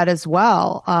do that as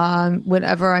well.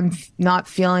 Whenever I'm not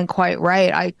feeling quite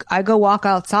right, I go walk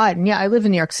outside. And yeah, I live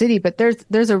in New York City, but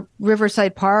there's a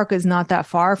Riverside Park is not that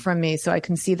far from me, so I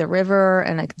can see the river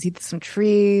and I can see some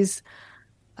trees.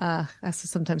 I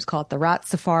sometimes call it the rat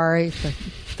safari, but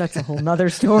that's a whole nother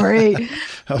story.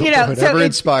 Whatever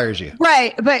inspires you,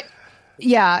 right? But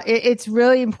yeah, it's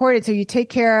really important. So you take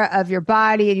care of your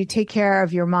body and you take care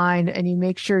of your mind and you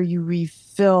make sure you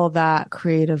refill that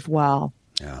creative well.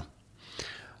 Yeah.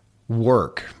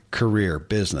 Work, career,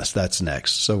 business, that's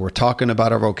next. So we're talking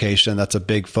about our vocation. That's a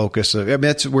big focus.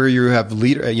 That's where you have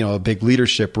a big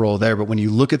leadership role there. But when you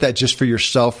look at that just for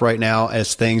yourself right now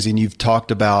as things, and you've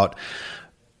talked about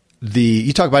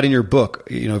you talk about in your book,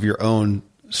 of your own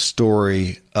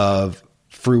story of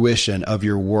fruition of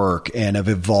your work and of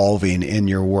evolving in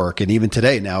your work. And even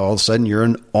today, now all of a sudden you're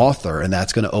an author, and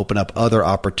that's going to open up other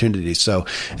opportunities. So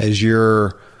as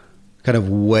you're kind of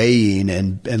weighing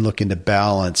and looking to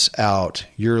balance out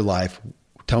your life,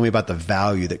 tell me about the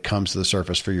value that comes to the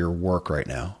surface for your work right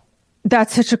now.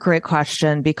 That's such a great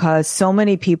question, because so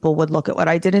many people would look at what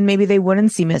I did and maybe they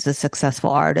wouldn't see me as a successful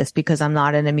artist because I'm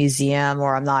not in a museum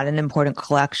or I'm not in important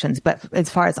collections. But as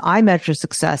far as I measure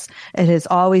success, it has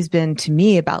always been to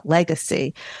me about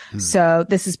legacy. So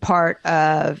this is part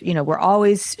of, we're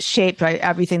always shaped by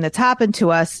everything that's happened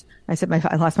to us. I said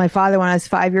I lost my father when I was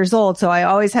 5 years old. So I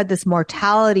always had this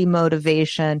mortality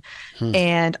motivation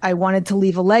and I wanted to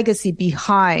leave a legacy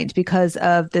behind because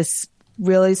of this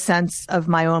really sense of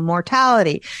my own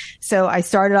mortality. So I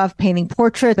started off painting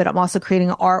portraits, but I'm also creating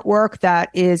artwork that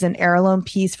is an heirloom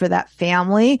piece for that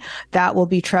family that will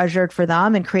be treasured for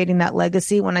them and creating that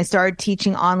legacy. When I started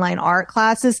teaching online art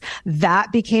classes,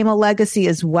 that became a legacy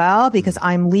as well, because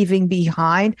I'm leaving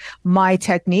behind my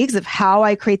techniques of how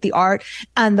I create the art.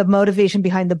 And the motivation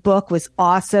behind the book was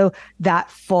also that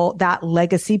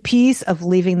legacy piece of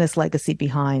leaving this legacy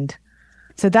behind.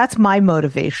 So that's my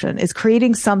motivation, is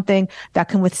creating something that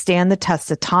can withstand the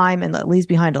test of time and that leaves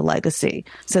behind a legacy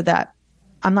so that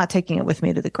I'm not taking it with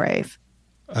me to the grave.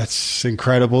 That's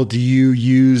incredible. Do you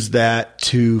use that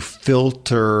to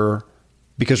filter?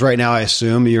 Because right now I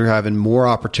assume you're having more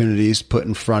opportunities put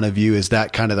in front of you. Is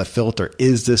that kind of the filter?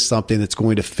 Is this something that's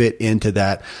going to fit into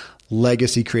that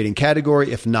legacy creating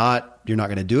category? If not, you're not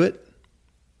going to do it?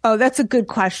 Oh, that's a good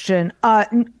question.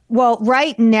 Well,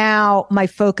 right now, my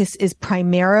focus is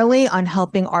primarily on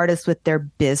helping artists with their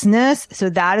business. So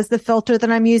that is the filter that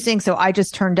I'm using. So I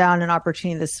just turned down an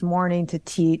opportunity this morning to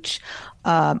teach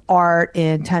art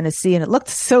in Tennessee, and it looked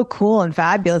so cool and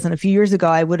fabulous. And a few years ago,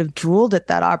 I would have drooled at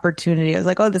that opportunity. I was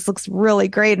like, oh, this looks really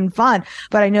great and fun.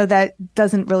 But I know that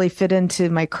doesn't really fit into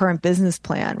my current business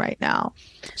plan right now.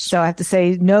 So I have to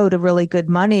say no to really good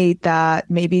money that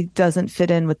maybe doesn't fit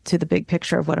in to the big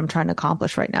picture of what I'm trying to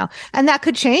accomplish right now. And that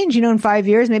could change, in 5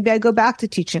 years, maybe I go back to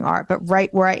teaching art, but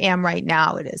right where I am right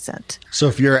now, it isn't. So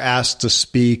if you're asked to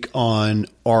speak on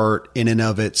art in and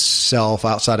of itself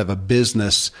outside of a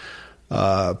business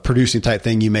producing type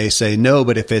thing, you may say no,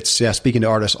 but if it's speaking to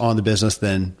artists on the business,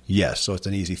 then yes. So it's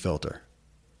an easy filter.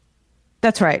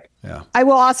 That's right. Yeah. I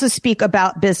will also speak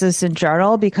about business in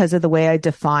general because of the way I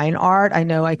define art. I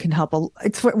know I can help.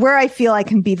 It's where I feel I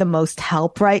can be the most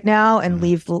help right now and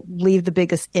leave the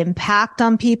biggest impact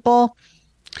on people.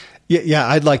 Yeah,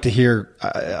 I'd like to hear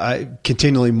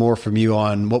continually more from you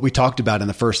on what we talked about in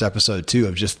the first episode too,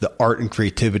 of just the art and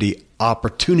creativity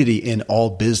opportunity in all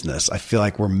business. I feel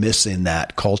like we're missing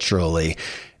that culturally,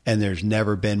 and there's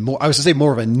never been more. I was going to say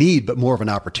more of a need, but more of an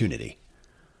opportunity.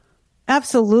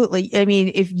 Absolutely. I mean,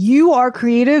 if you are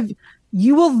creative,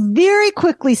 you will very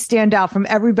quickly stand out from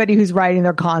everybody who's writing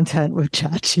their content with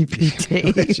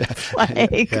ChatGPT.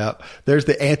 Yeah, there's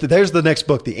the next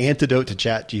book, The Antidote to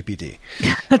ChatGPT.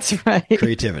 That's right.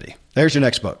 Creativity. There's your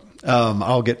next book.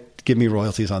 Give me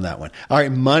royalties on that one. All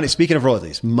right, money. Speaking of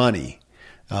royalties, money,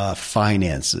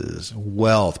 finances,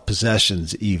 wealth,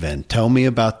 possessions. Even tell me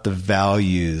about the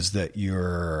values that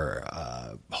you're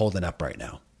holding up right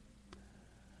now.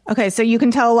 Okay, so you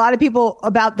can tell a lot of people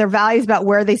about their values, about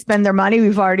where they spend their money.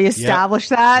 We've already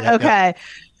established that. Yep, okay. Yep.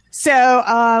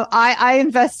 So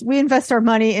we invest our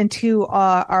money into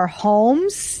our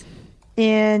homes.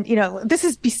 And, this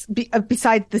is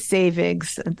beside the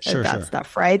savings and that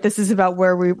stuff, right? This is about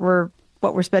where we're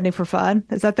what we're spending for fun?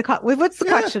 Is that what's the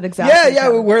question exactly? Yeah.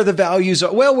 Where the values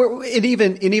are. Well, and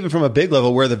even from a big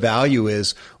level, where the value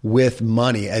is with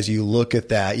money as you look at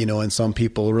that, and some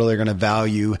people really are going to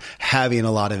value having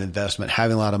a lot of investment,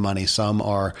 having a lot of money. Some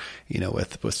are,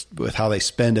 with how they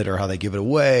spend it or how they give it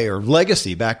away or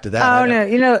legacy back to that. Oh,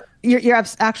 no.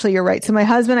 You're right. So my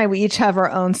husband and I, we each have our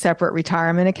own separate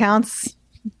retirement accounts.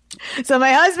 So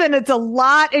my husband, it's a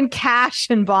lot in cash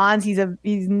and bonds. He's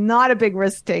not a big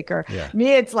risk taker. Yeah.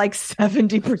 Me, it's like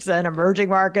 70% emerging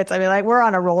markets. I mean, like we're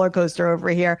on a roller coaster over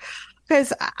here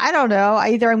because I don't know.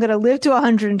 Either I'm going to live to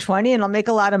 120 and I'll make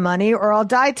a lot of money, or I'll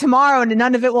die tomorrow and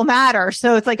none of it will matter.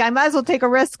 So it's like I might as well take a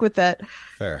risk with it.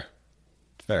 Fair.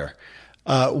 Right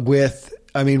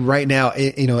now,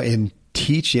 in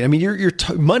teaching, your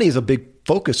money is a big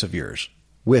focus of yours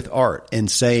with art, and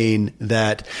saying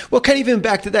that, well, kind of even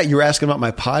back to that, you were asking about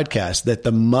my podcast, that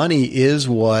the money is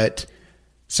what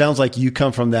sounds like you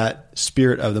come from that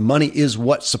spirit of the money is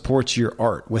what supports your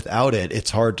art. Without it,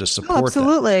 it's hard to support.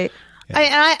 Absolutely.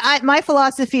 That. Yeah. My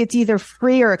philosophy, it's either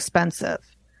free or expensive.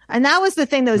 And that was the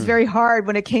thing that was very hard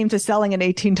when it came to selling an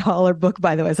 $18 book,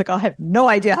 by the way. It's like, I have no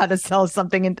idea how to sell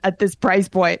something at this price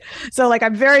point. So like,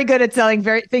 I'm very good at selling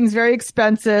things very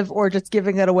expensive or just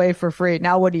giving it away for free.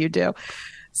 Now, what do you do?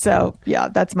 So yeah,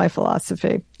 that's my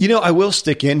philosophy. I will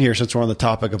stick in here since we're on the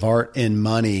topic of art and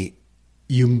money.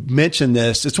 You mentioned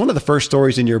this. It's one of the first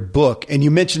stories in your book. And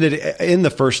you mentioned it in the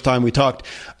first time we talked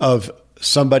of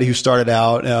somebody who started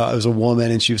out as a woman,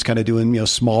 and she was kind of doing,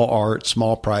 small art,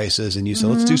 small prices. And you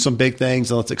said, let's do some big things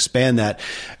and let's expand that.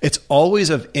 It's always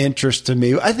of interest to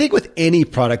me, I think, with any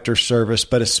product or service,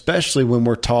 but especially when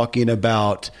we're talking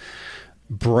about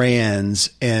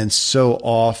brands. And so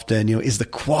often, is the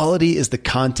quality, is the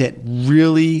content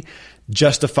really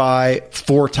justify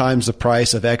 4 times the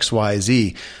price of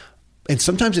XYZ? And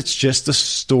sometimes it's just the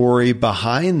story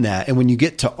behind that. And when you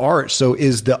get to art, so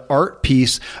is the art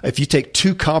piece, if you take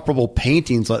 2 comparable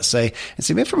paintings, let's say, and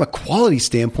say, maybe from a quality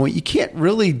standpoint, you can't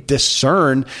really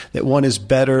discern that one is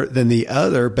better than the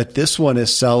other, but this one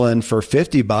is selling for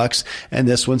 $50 and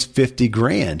this one's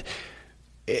 $50,000.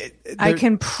 I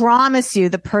can promise you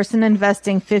the person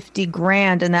investing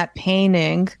 $50,000 in that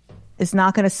painting is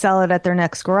not going to sell it at their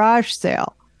next garage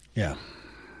sale. Yeah.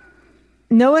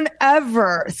 No one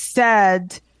ever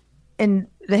said in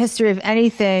the history of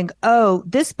anything, oh,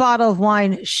 this bottle of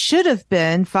wine should have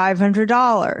been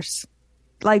 $500.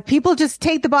 Like, people just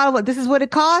take the bottle, this is what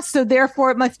it costs, so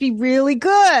therefore it must be really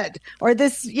good. Or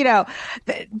this, there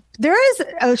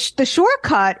is the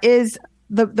shortcut is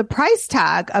the price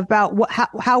tag about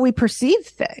how we perceive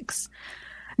things.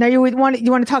 Now you want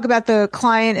to talk about the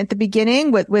client at the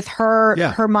beginning with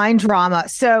her mind drama.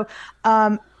 So,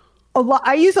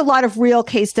 I use a lot of real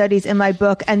case studies in my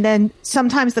book, and then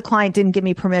sometimes the client didn't give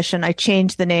me permission. I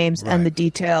changed the names and the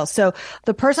details. So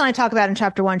the person I talk about in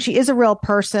chapter 1, she is a real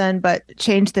person, but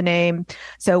changed the name.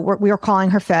 So we were calling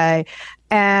her Faye.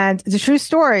 And it's a true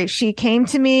story. She came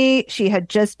to me. She had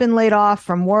just been laid off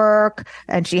from work,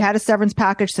 and she had a severance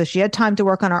package, so she had time to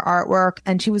work on her artwork.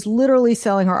 And she was literally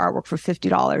selling her artwork for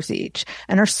 $50 each.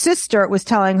 And her sister was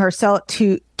telling her, sell it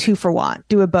two for one,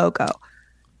 do a BOGO.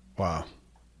 Wow.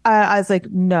 I was like,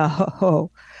 no.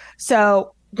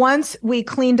 So once we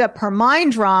cleaned up her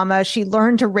mind drama, she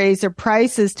learned to raise her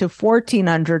prices to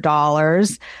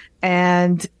 $1,400.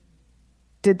 And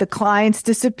did the clients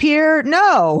disappear?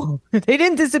 No, they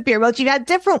didn't disappear. Well, she had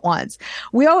different ones.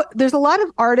 There's a lot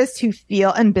of artists who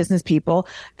feel, and business people,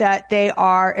 that they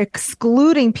are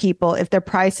excluding people if their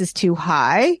price is too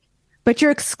high, but you're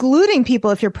excluding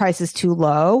people if your price is too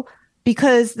low.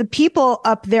 Because the people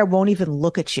up there won't even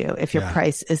look at you if your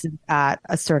price isn't at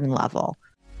a certain level.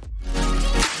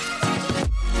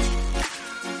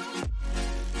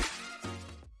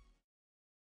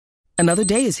 Another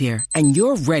day is here, and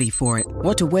you're ready for it.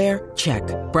 What to wear? Check.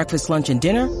 Breakfast, lunch, and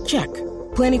dinner? Check.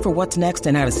 Planning for what's next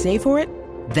and how to save for it?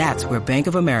 That's where Bank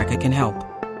of America can help.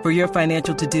 For your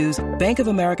financial to-dos, Bank of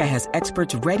America has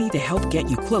experts ready to help get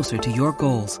you closer to your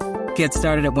goals. Get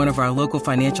started at one of our local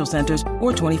financial centers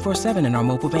or 24/7 in our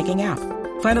mobile banking app.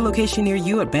 Find a location near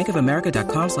you at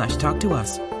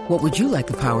bankofamerica.com/talktous. What would you like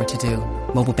the power to do?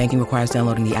 Mobile banking requires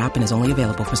downloading the app and is only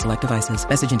available for select devices.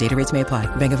 Message and data rates may apply.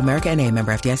 Bank of America N.A.,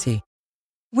 member FDIC.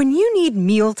 When you need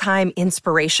mealtime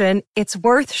inspiration, it's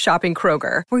worth shopping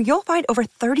Kroger, where you'll find over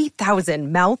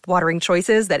 30,000 mouth-watering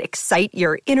choices that excite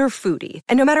your inner foodie.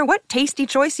 And no matter what tasty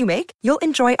choice you make, you'll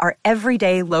enjoy our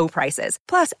everyday low prices,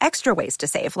 plus extra ways to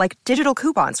save, like digital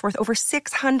coupons worth over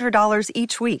 $600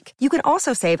 each week. You can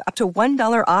also save up to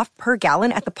 $1 off per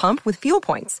gallon at the pump with fuel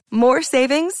points. More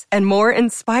savings and more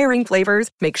inspiring flavors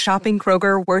make shopping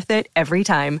Kroger worth it every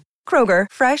time. Kroger,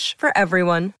 fresh for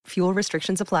everyone. Fuel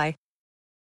restrictions apply.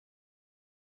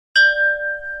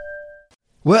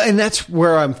 Well, and that's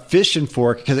where I'm fishing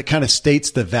for, because it kind of states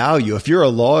the value. If you're a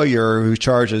lawyer who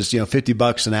charges,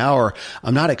 $50 an hour,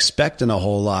 I'm not expecting a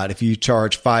whole lot. If you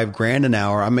charge $5,000 an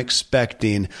hour, I'm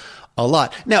expecting a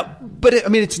lot. Now, but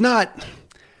it's not,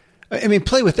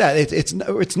 play with that.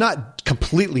 It's not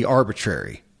completely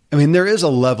arbitrary. There is a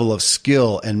level of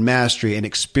skill and mastery and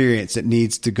experience that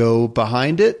needs to go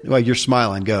behind it. Well, you're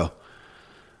smiling. Go.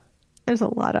 There's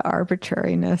a lot of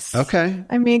arbitrariness. Okay.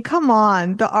 Come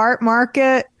on. The art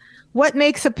market, what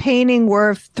makes a painting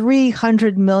worth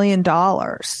 $300 million?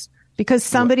 Because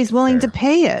somebody's willing to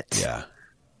pay it. Yeah.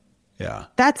 Yeah.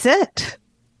 That's it.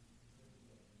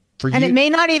 And it may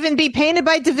not even be painted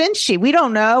by Da Vinci. We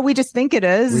don't know. We just think it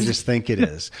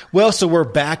is. Well, so we're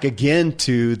back again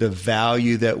to the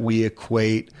value that we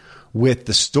equate with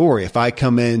the story. If I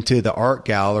come into the art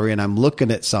gallery and I'm looking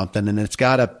at something and it's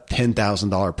got a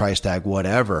 $10,000 price tag,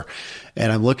 whatever, and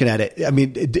I'm looking at it,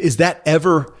 is that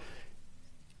ever,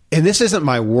 and this isn't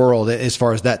my world as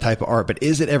far as that type of art, but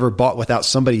is it ever bought without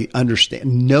somebody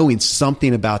knowing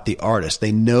something about the artist?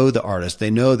 They know the artist.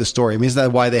 They know the story. Isn't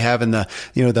that why they have in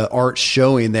the art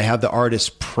showing, they have the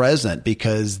artist present,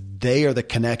 because they are the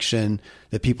connection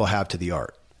that people have to the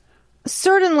art?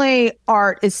 Certainly,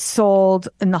 art is sold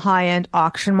in the high-end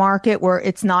auction market where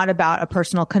it's not about a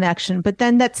personal connection, but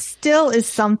then that still is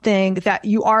something that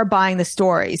you are buying the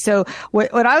story. So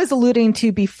what I was alluding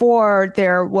to before,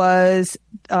 there was,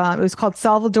 it was called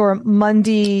Salvador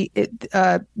Mundi,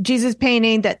 Jesus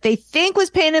painting that they think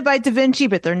was painted by Da Vinci,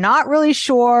 but they're not really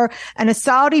sure. And a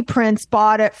Saudi prince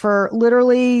bought it for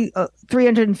literally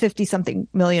 $350 something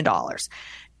million.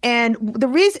 And the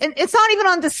reason, it's not even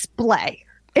on display.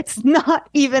 It's not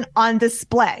even on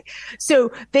display.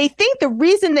 So they think the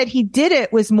reason that he did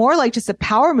it was more like just a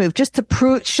power move, just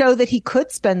to show that he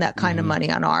could spend that kind of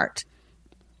money on art.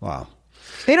 Wow.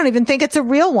 They don't even think it's a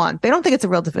real one. They don't think it's a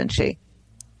real Da Vinci.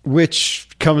 Which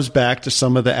comes back to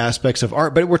some of the aspects of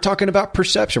art, but we're talking about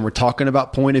perception. We're talking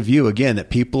about point of view. Again, that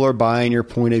people are buying your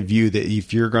point of view, that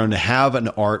if you're going to have an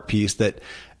art piece that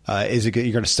you're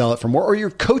going to sell it for more, or you're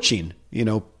coaching,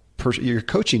 your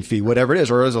coaching fee, whatever it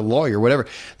is, or as a lawyer, whatever,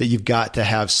 that you've got to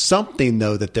have something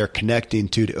though that they're connecting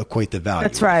to equate the value.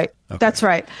 That's right. Okay. That's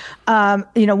right.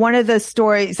 One of the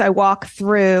stories I walk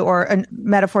through, or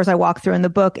metaphors I walk through in the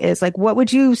book, is like, what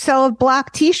would you sell a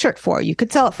black T-shirt for? You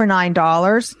could sell it for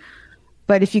 $9,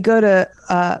 but if you go to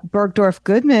Bergdorf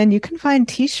Goodman, you can find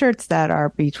T-shirts that are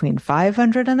between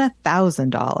 $500 and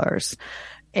 $1,000.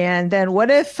 And then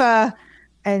what if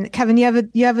and Kevin, you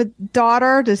have a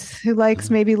daughter who likes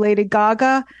maybe Lady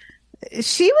Gaga.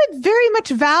 She would very much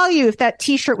value if that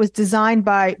T-shirt was designed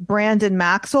by Brandon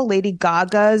Maxwell, Lady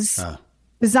Gaga's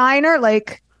designer.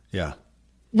 Yeah,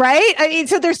 right.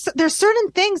 So there's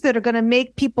certain things that are going to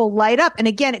make people light up. And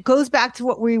again, it goes back to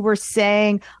what we were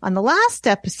saying on the last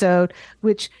episode,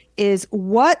 which is,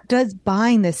 what does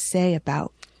buying this say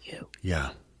about you? Yeah.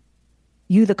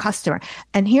 You, the customer.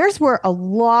 And here's where a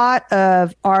lot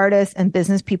of artists and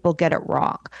business people get it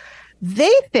wrong.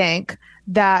 They think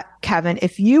that, Kevin,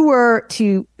 if I were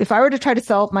to try to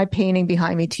sell my painting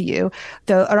behind me to you,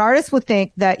 an artist would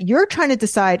think that you're trying to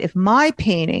decide if my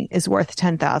painting is worth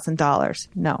 $10,000.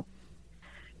 No.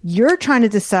 You're trying to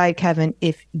decide, Kevin,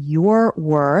 if you're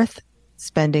worth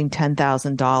spending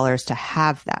 $10,000 to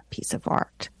have that piece of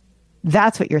art.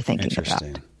 That's what you're thinking about.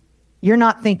 You're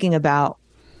not thinking about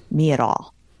me at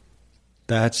all.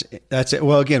 That's it.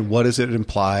 Well, again, what does it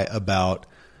imply about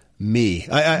me?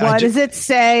 What does it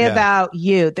say about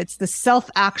you? That's the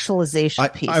self-actualization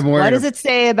piece. What does it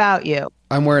say about you?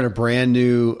 I'm wearing a brand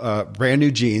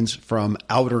new jeans from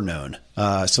Outerknown.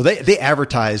 So they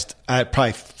advertised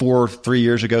probably 3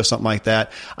 years ago, something like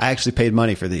that. I actually paid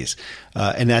money for these.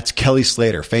 And that's Kelly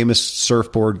Slater, famous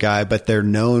surfboard guy, but they're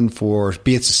known for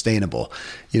being sustainable.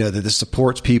 That this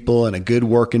supports people in a good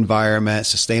work environment,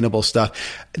 sustainable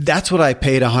stuff. That's what I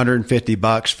paid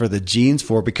 $150 for the jeans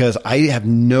for, because I have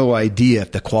no idea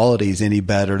if the quality is any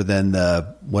better than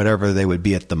the whatever they would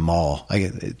be at the mall. They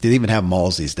didn't even have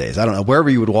malls these days. I don't know. Wherever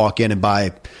you would walk in and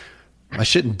buy, I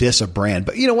shouldn't diss a brand,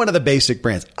 but one of the basic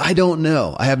brands. I don't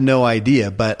know. I have no idea,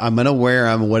 but I'm going to wear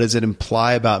them. What does it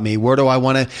imply about me? Where do I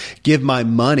want to give my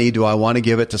money? Do I want to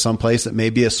give it to some place that may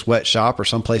be a sweatshop or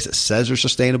some place that says they're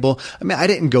sustainable? I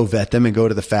didn't go vet them and go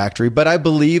to the factory, but I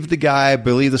believe the guy, I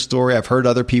believe the story. I've heard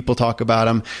other people talk about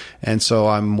him. And so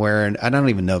I'm wearing, I don't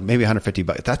even know, maybe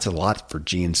 $150. That's a lot for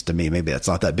jeans to me. Maybe that's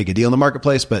not that big a deal in the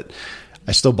marketplace, but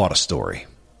I still bought a story.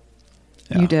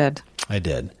 Yeah, you did. I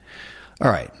did.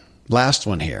 All right. Last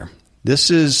one here. This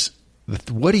is,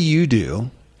 what do you do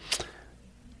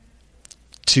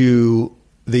to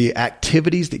the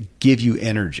activities that give you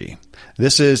energy.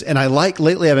 This is, and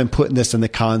lately I've been putting this in the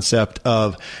concept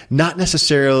of not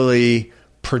necessarily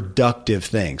productive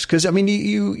things. Cause I mean,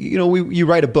 you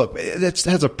write a book that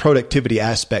has a productivity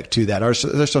aspect to that.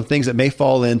 There's some things that may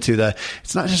fall into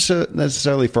it's not just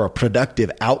necessarily for a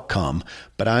productive outcome,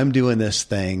 but I'm doing this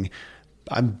thing.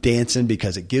 I'm dancing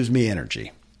because it gives me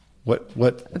energy. What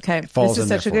okay. falls This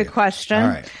is in such a there good for you? question. All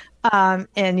right.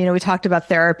 And we talked about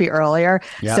therapy earlier.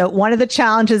 Yep. So one of the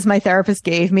challenges my therapist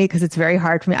gave me, because it's very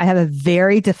hard for me, I have a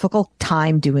very difficult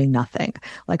time doing nothing.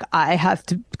 Like I have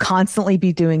to constantly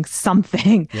be doing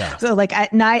something. Yeah. So like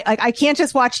at night, like I can't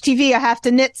just watch TV. I have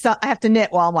to knit. I have to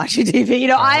knit while I'm watching TV.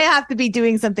 Right. I have to be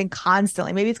doing something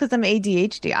constantly. Maybe it's because I'm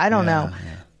ADHD. I don't know.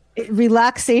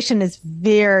 Relaxation is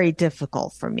very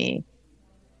difficult for me.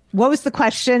 What was the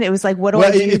question? It was like, what do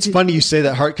I do? It's funny you say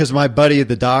that, Hart, because my buddy,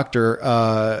 the doctor,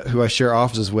 who I share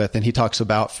offices with, and he talks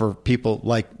about for people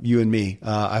like you and me,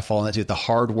 I fall into the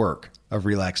hard work of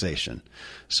relaxation.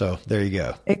 So there you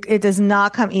go. It does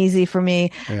not come easy for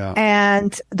me. Yeah.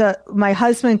 And my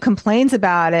husband complains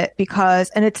about it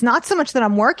and it's not so much that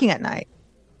I'm working at night,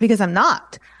 because I'm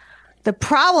not. The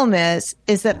problem is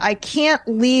that I can't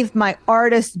leave my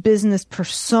artist business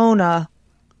persona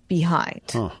behind.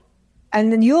 Huh. And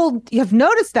then you have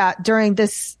noticed that during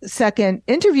this second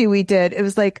interview we did, it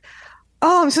was like,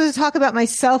 oh, I'm supposed to talk about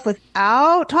myself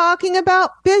without talking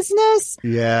about business.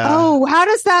 Yeah. Oh, how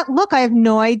does that look? I have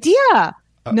no idea.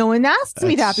 No one asked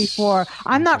me that before.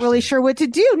 I'm not really sure what to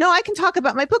do. No, I can talk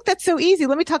about my book. That's so easy.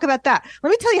 Let me talk about that.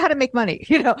 Let me tell you how to make money,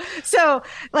 So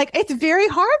like, it's very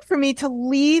hard for me to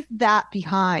leave that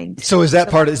behind. So is that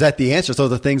the answer? So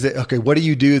the things what do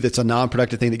you do that's a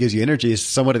non-productive thing that gives you energy is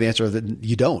somewhat of the answer that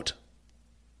you don't.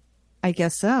 I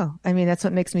guess so. I mean, that's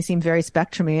what makes me seem very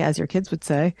spectrumy, as your kids would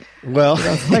say. Well,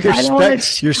 like,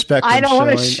 your spectrum. I don't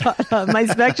want to shut up. My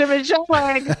spectrum is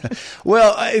showing.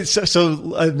 Well, so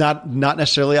not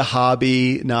necessarily a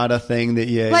hobby, not a thing that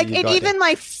you like. And even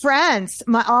my friends,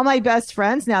 all my best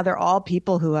friends now, they're all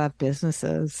people who have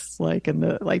businesses.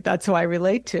 That's who I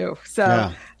relate to. So.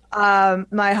 Yeah.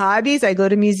 My hobbies, I go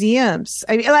to museums.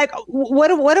 I mean, like, what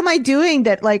am I doing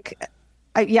that like?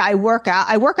 I work out.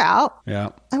 Yeah.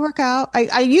 I work out.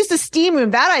 I use the steam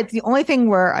room. It's the only thing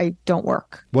where I don't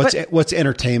work. What's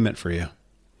entertainment for you?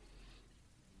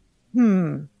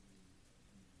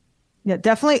 Yeah,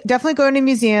 definitely going to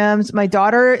museums. My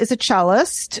daughter is a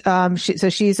cellist.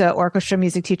 She's an orchestra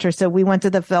music teacher. So we went to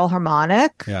the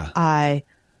Philharmonic. Yeah. I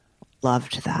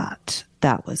loved that.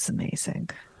 That was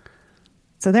amazing.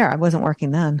 So there, I wasn't working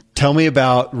then. Tell me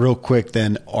about real quick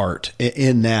then art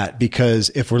in that, because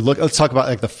if let's talk about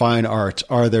like the fine arts.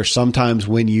 Are there sometimes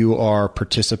when you are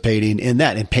participating in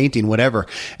that, in painting, whatever,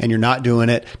 and you're not doing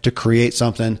it to create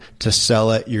something, to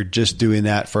sell it, you're just doing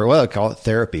that for, call it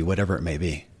therapy, whatever it may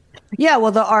be. Yeah.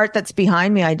 Well, the art that's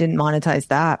behind me, I didn't monetize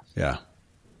that. Yeah.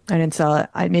 I didn't sell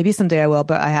it. Maybe someday I will,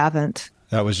 but I haven't.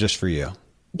 That was just for you.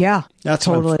 Yeah, that's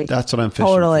totally. That's what I'm fishing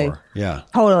for. Yeah,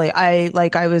 totally. I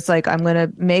was like, I'm going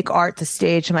to make art to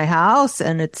stage in my house,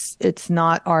 and it's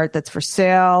not art that's for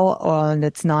sale, and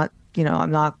it's not,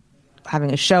 I'm not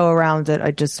having a show around it.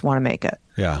 I just want to make it.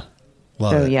 Yeah,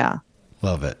 love it. Yeah,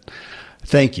 love it.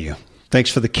 Thank you. Thanks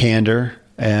for the candor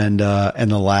and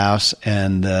the laughs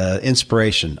and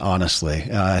inspiration. Honestly,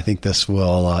 I think this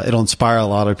it'll inspire a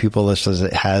lot of people, just as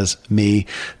it has me.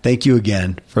 Thank you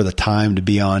again for the time to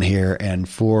be on here and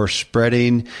for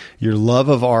spreading your love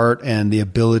of art and the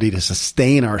ability to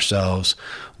sustain ourselves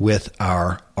with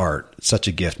our art. Such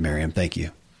a gift, Miriam. Thank you.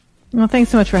 Well,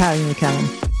 thanks so much for having me, Kevin.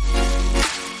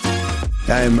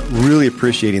 I'm really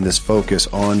appreciating this focus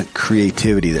on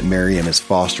creativity that Miriam is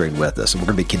fostering with us. And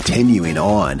we're going to be continuing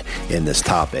on in this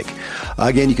topic.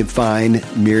 Again, you can find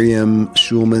Miriam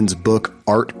Schulman's book,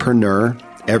 Artpreneur,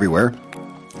 everywhere.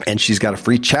 And she's got a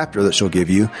free chapter that she'll give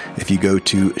you if you go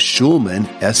to Schulman,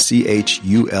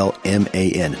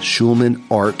 SCHULMAN,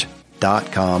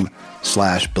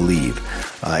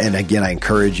 schulmanart.com/believe. And again, I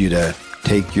encourage you to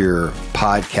take your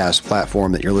podcast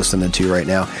platform that you're listening to right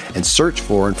now and search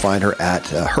for and find her at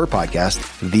her podcast,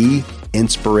 The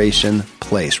Inspiration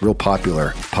Place. Real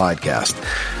popular podcast.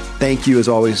 Thank you, as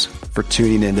always, for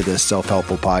tuning into this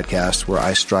self-helpful podcast where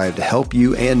I strive to help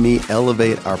you and me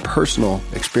elevate our personal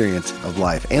experience of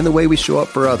life and the way we show up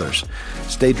for others.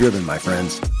 Stay driven, my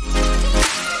friends.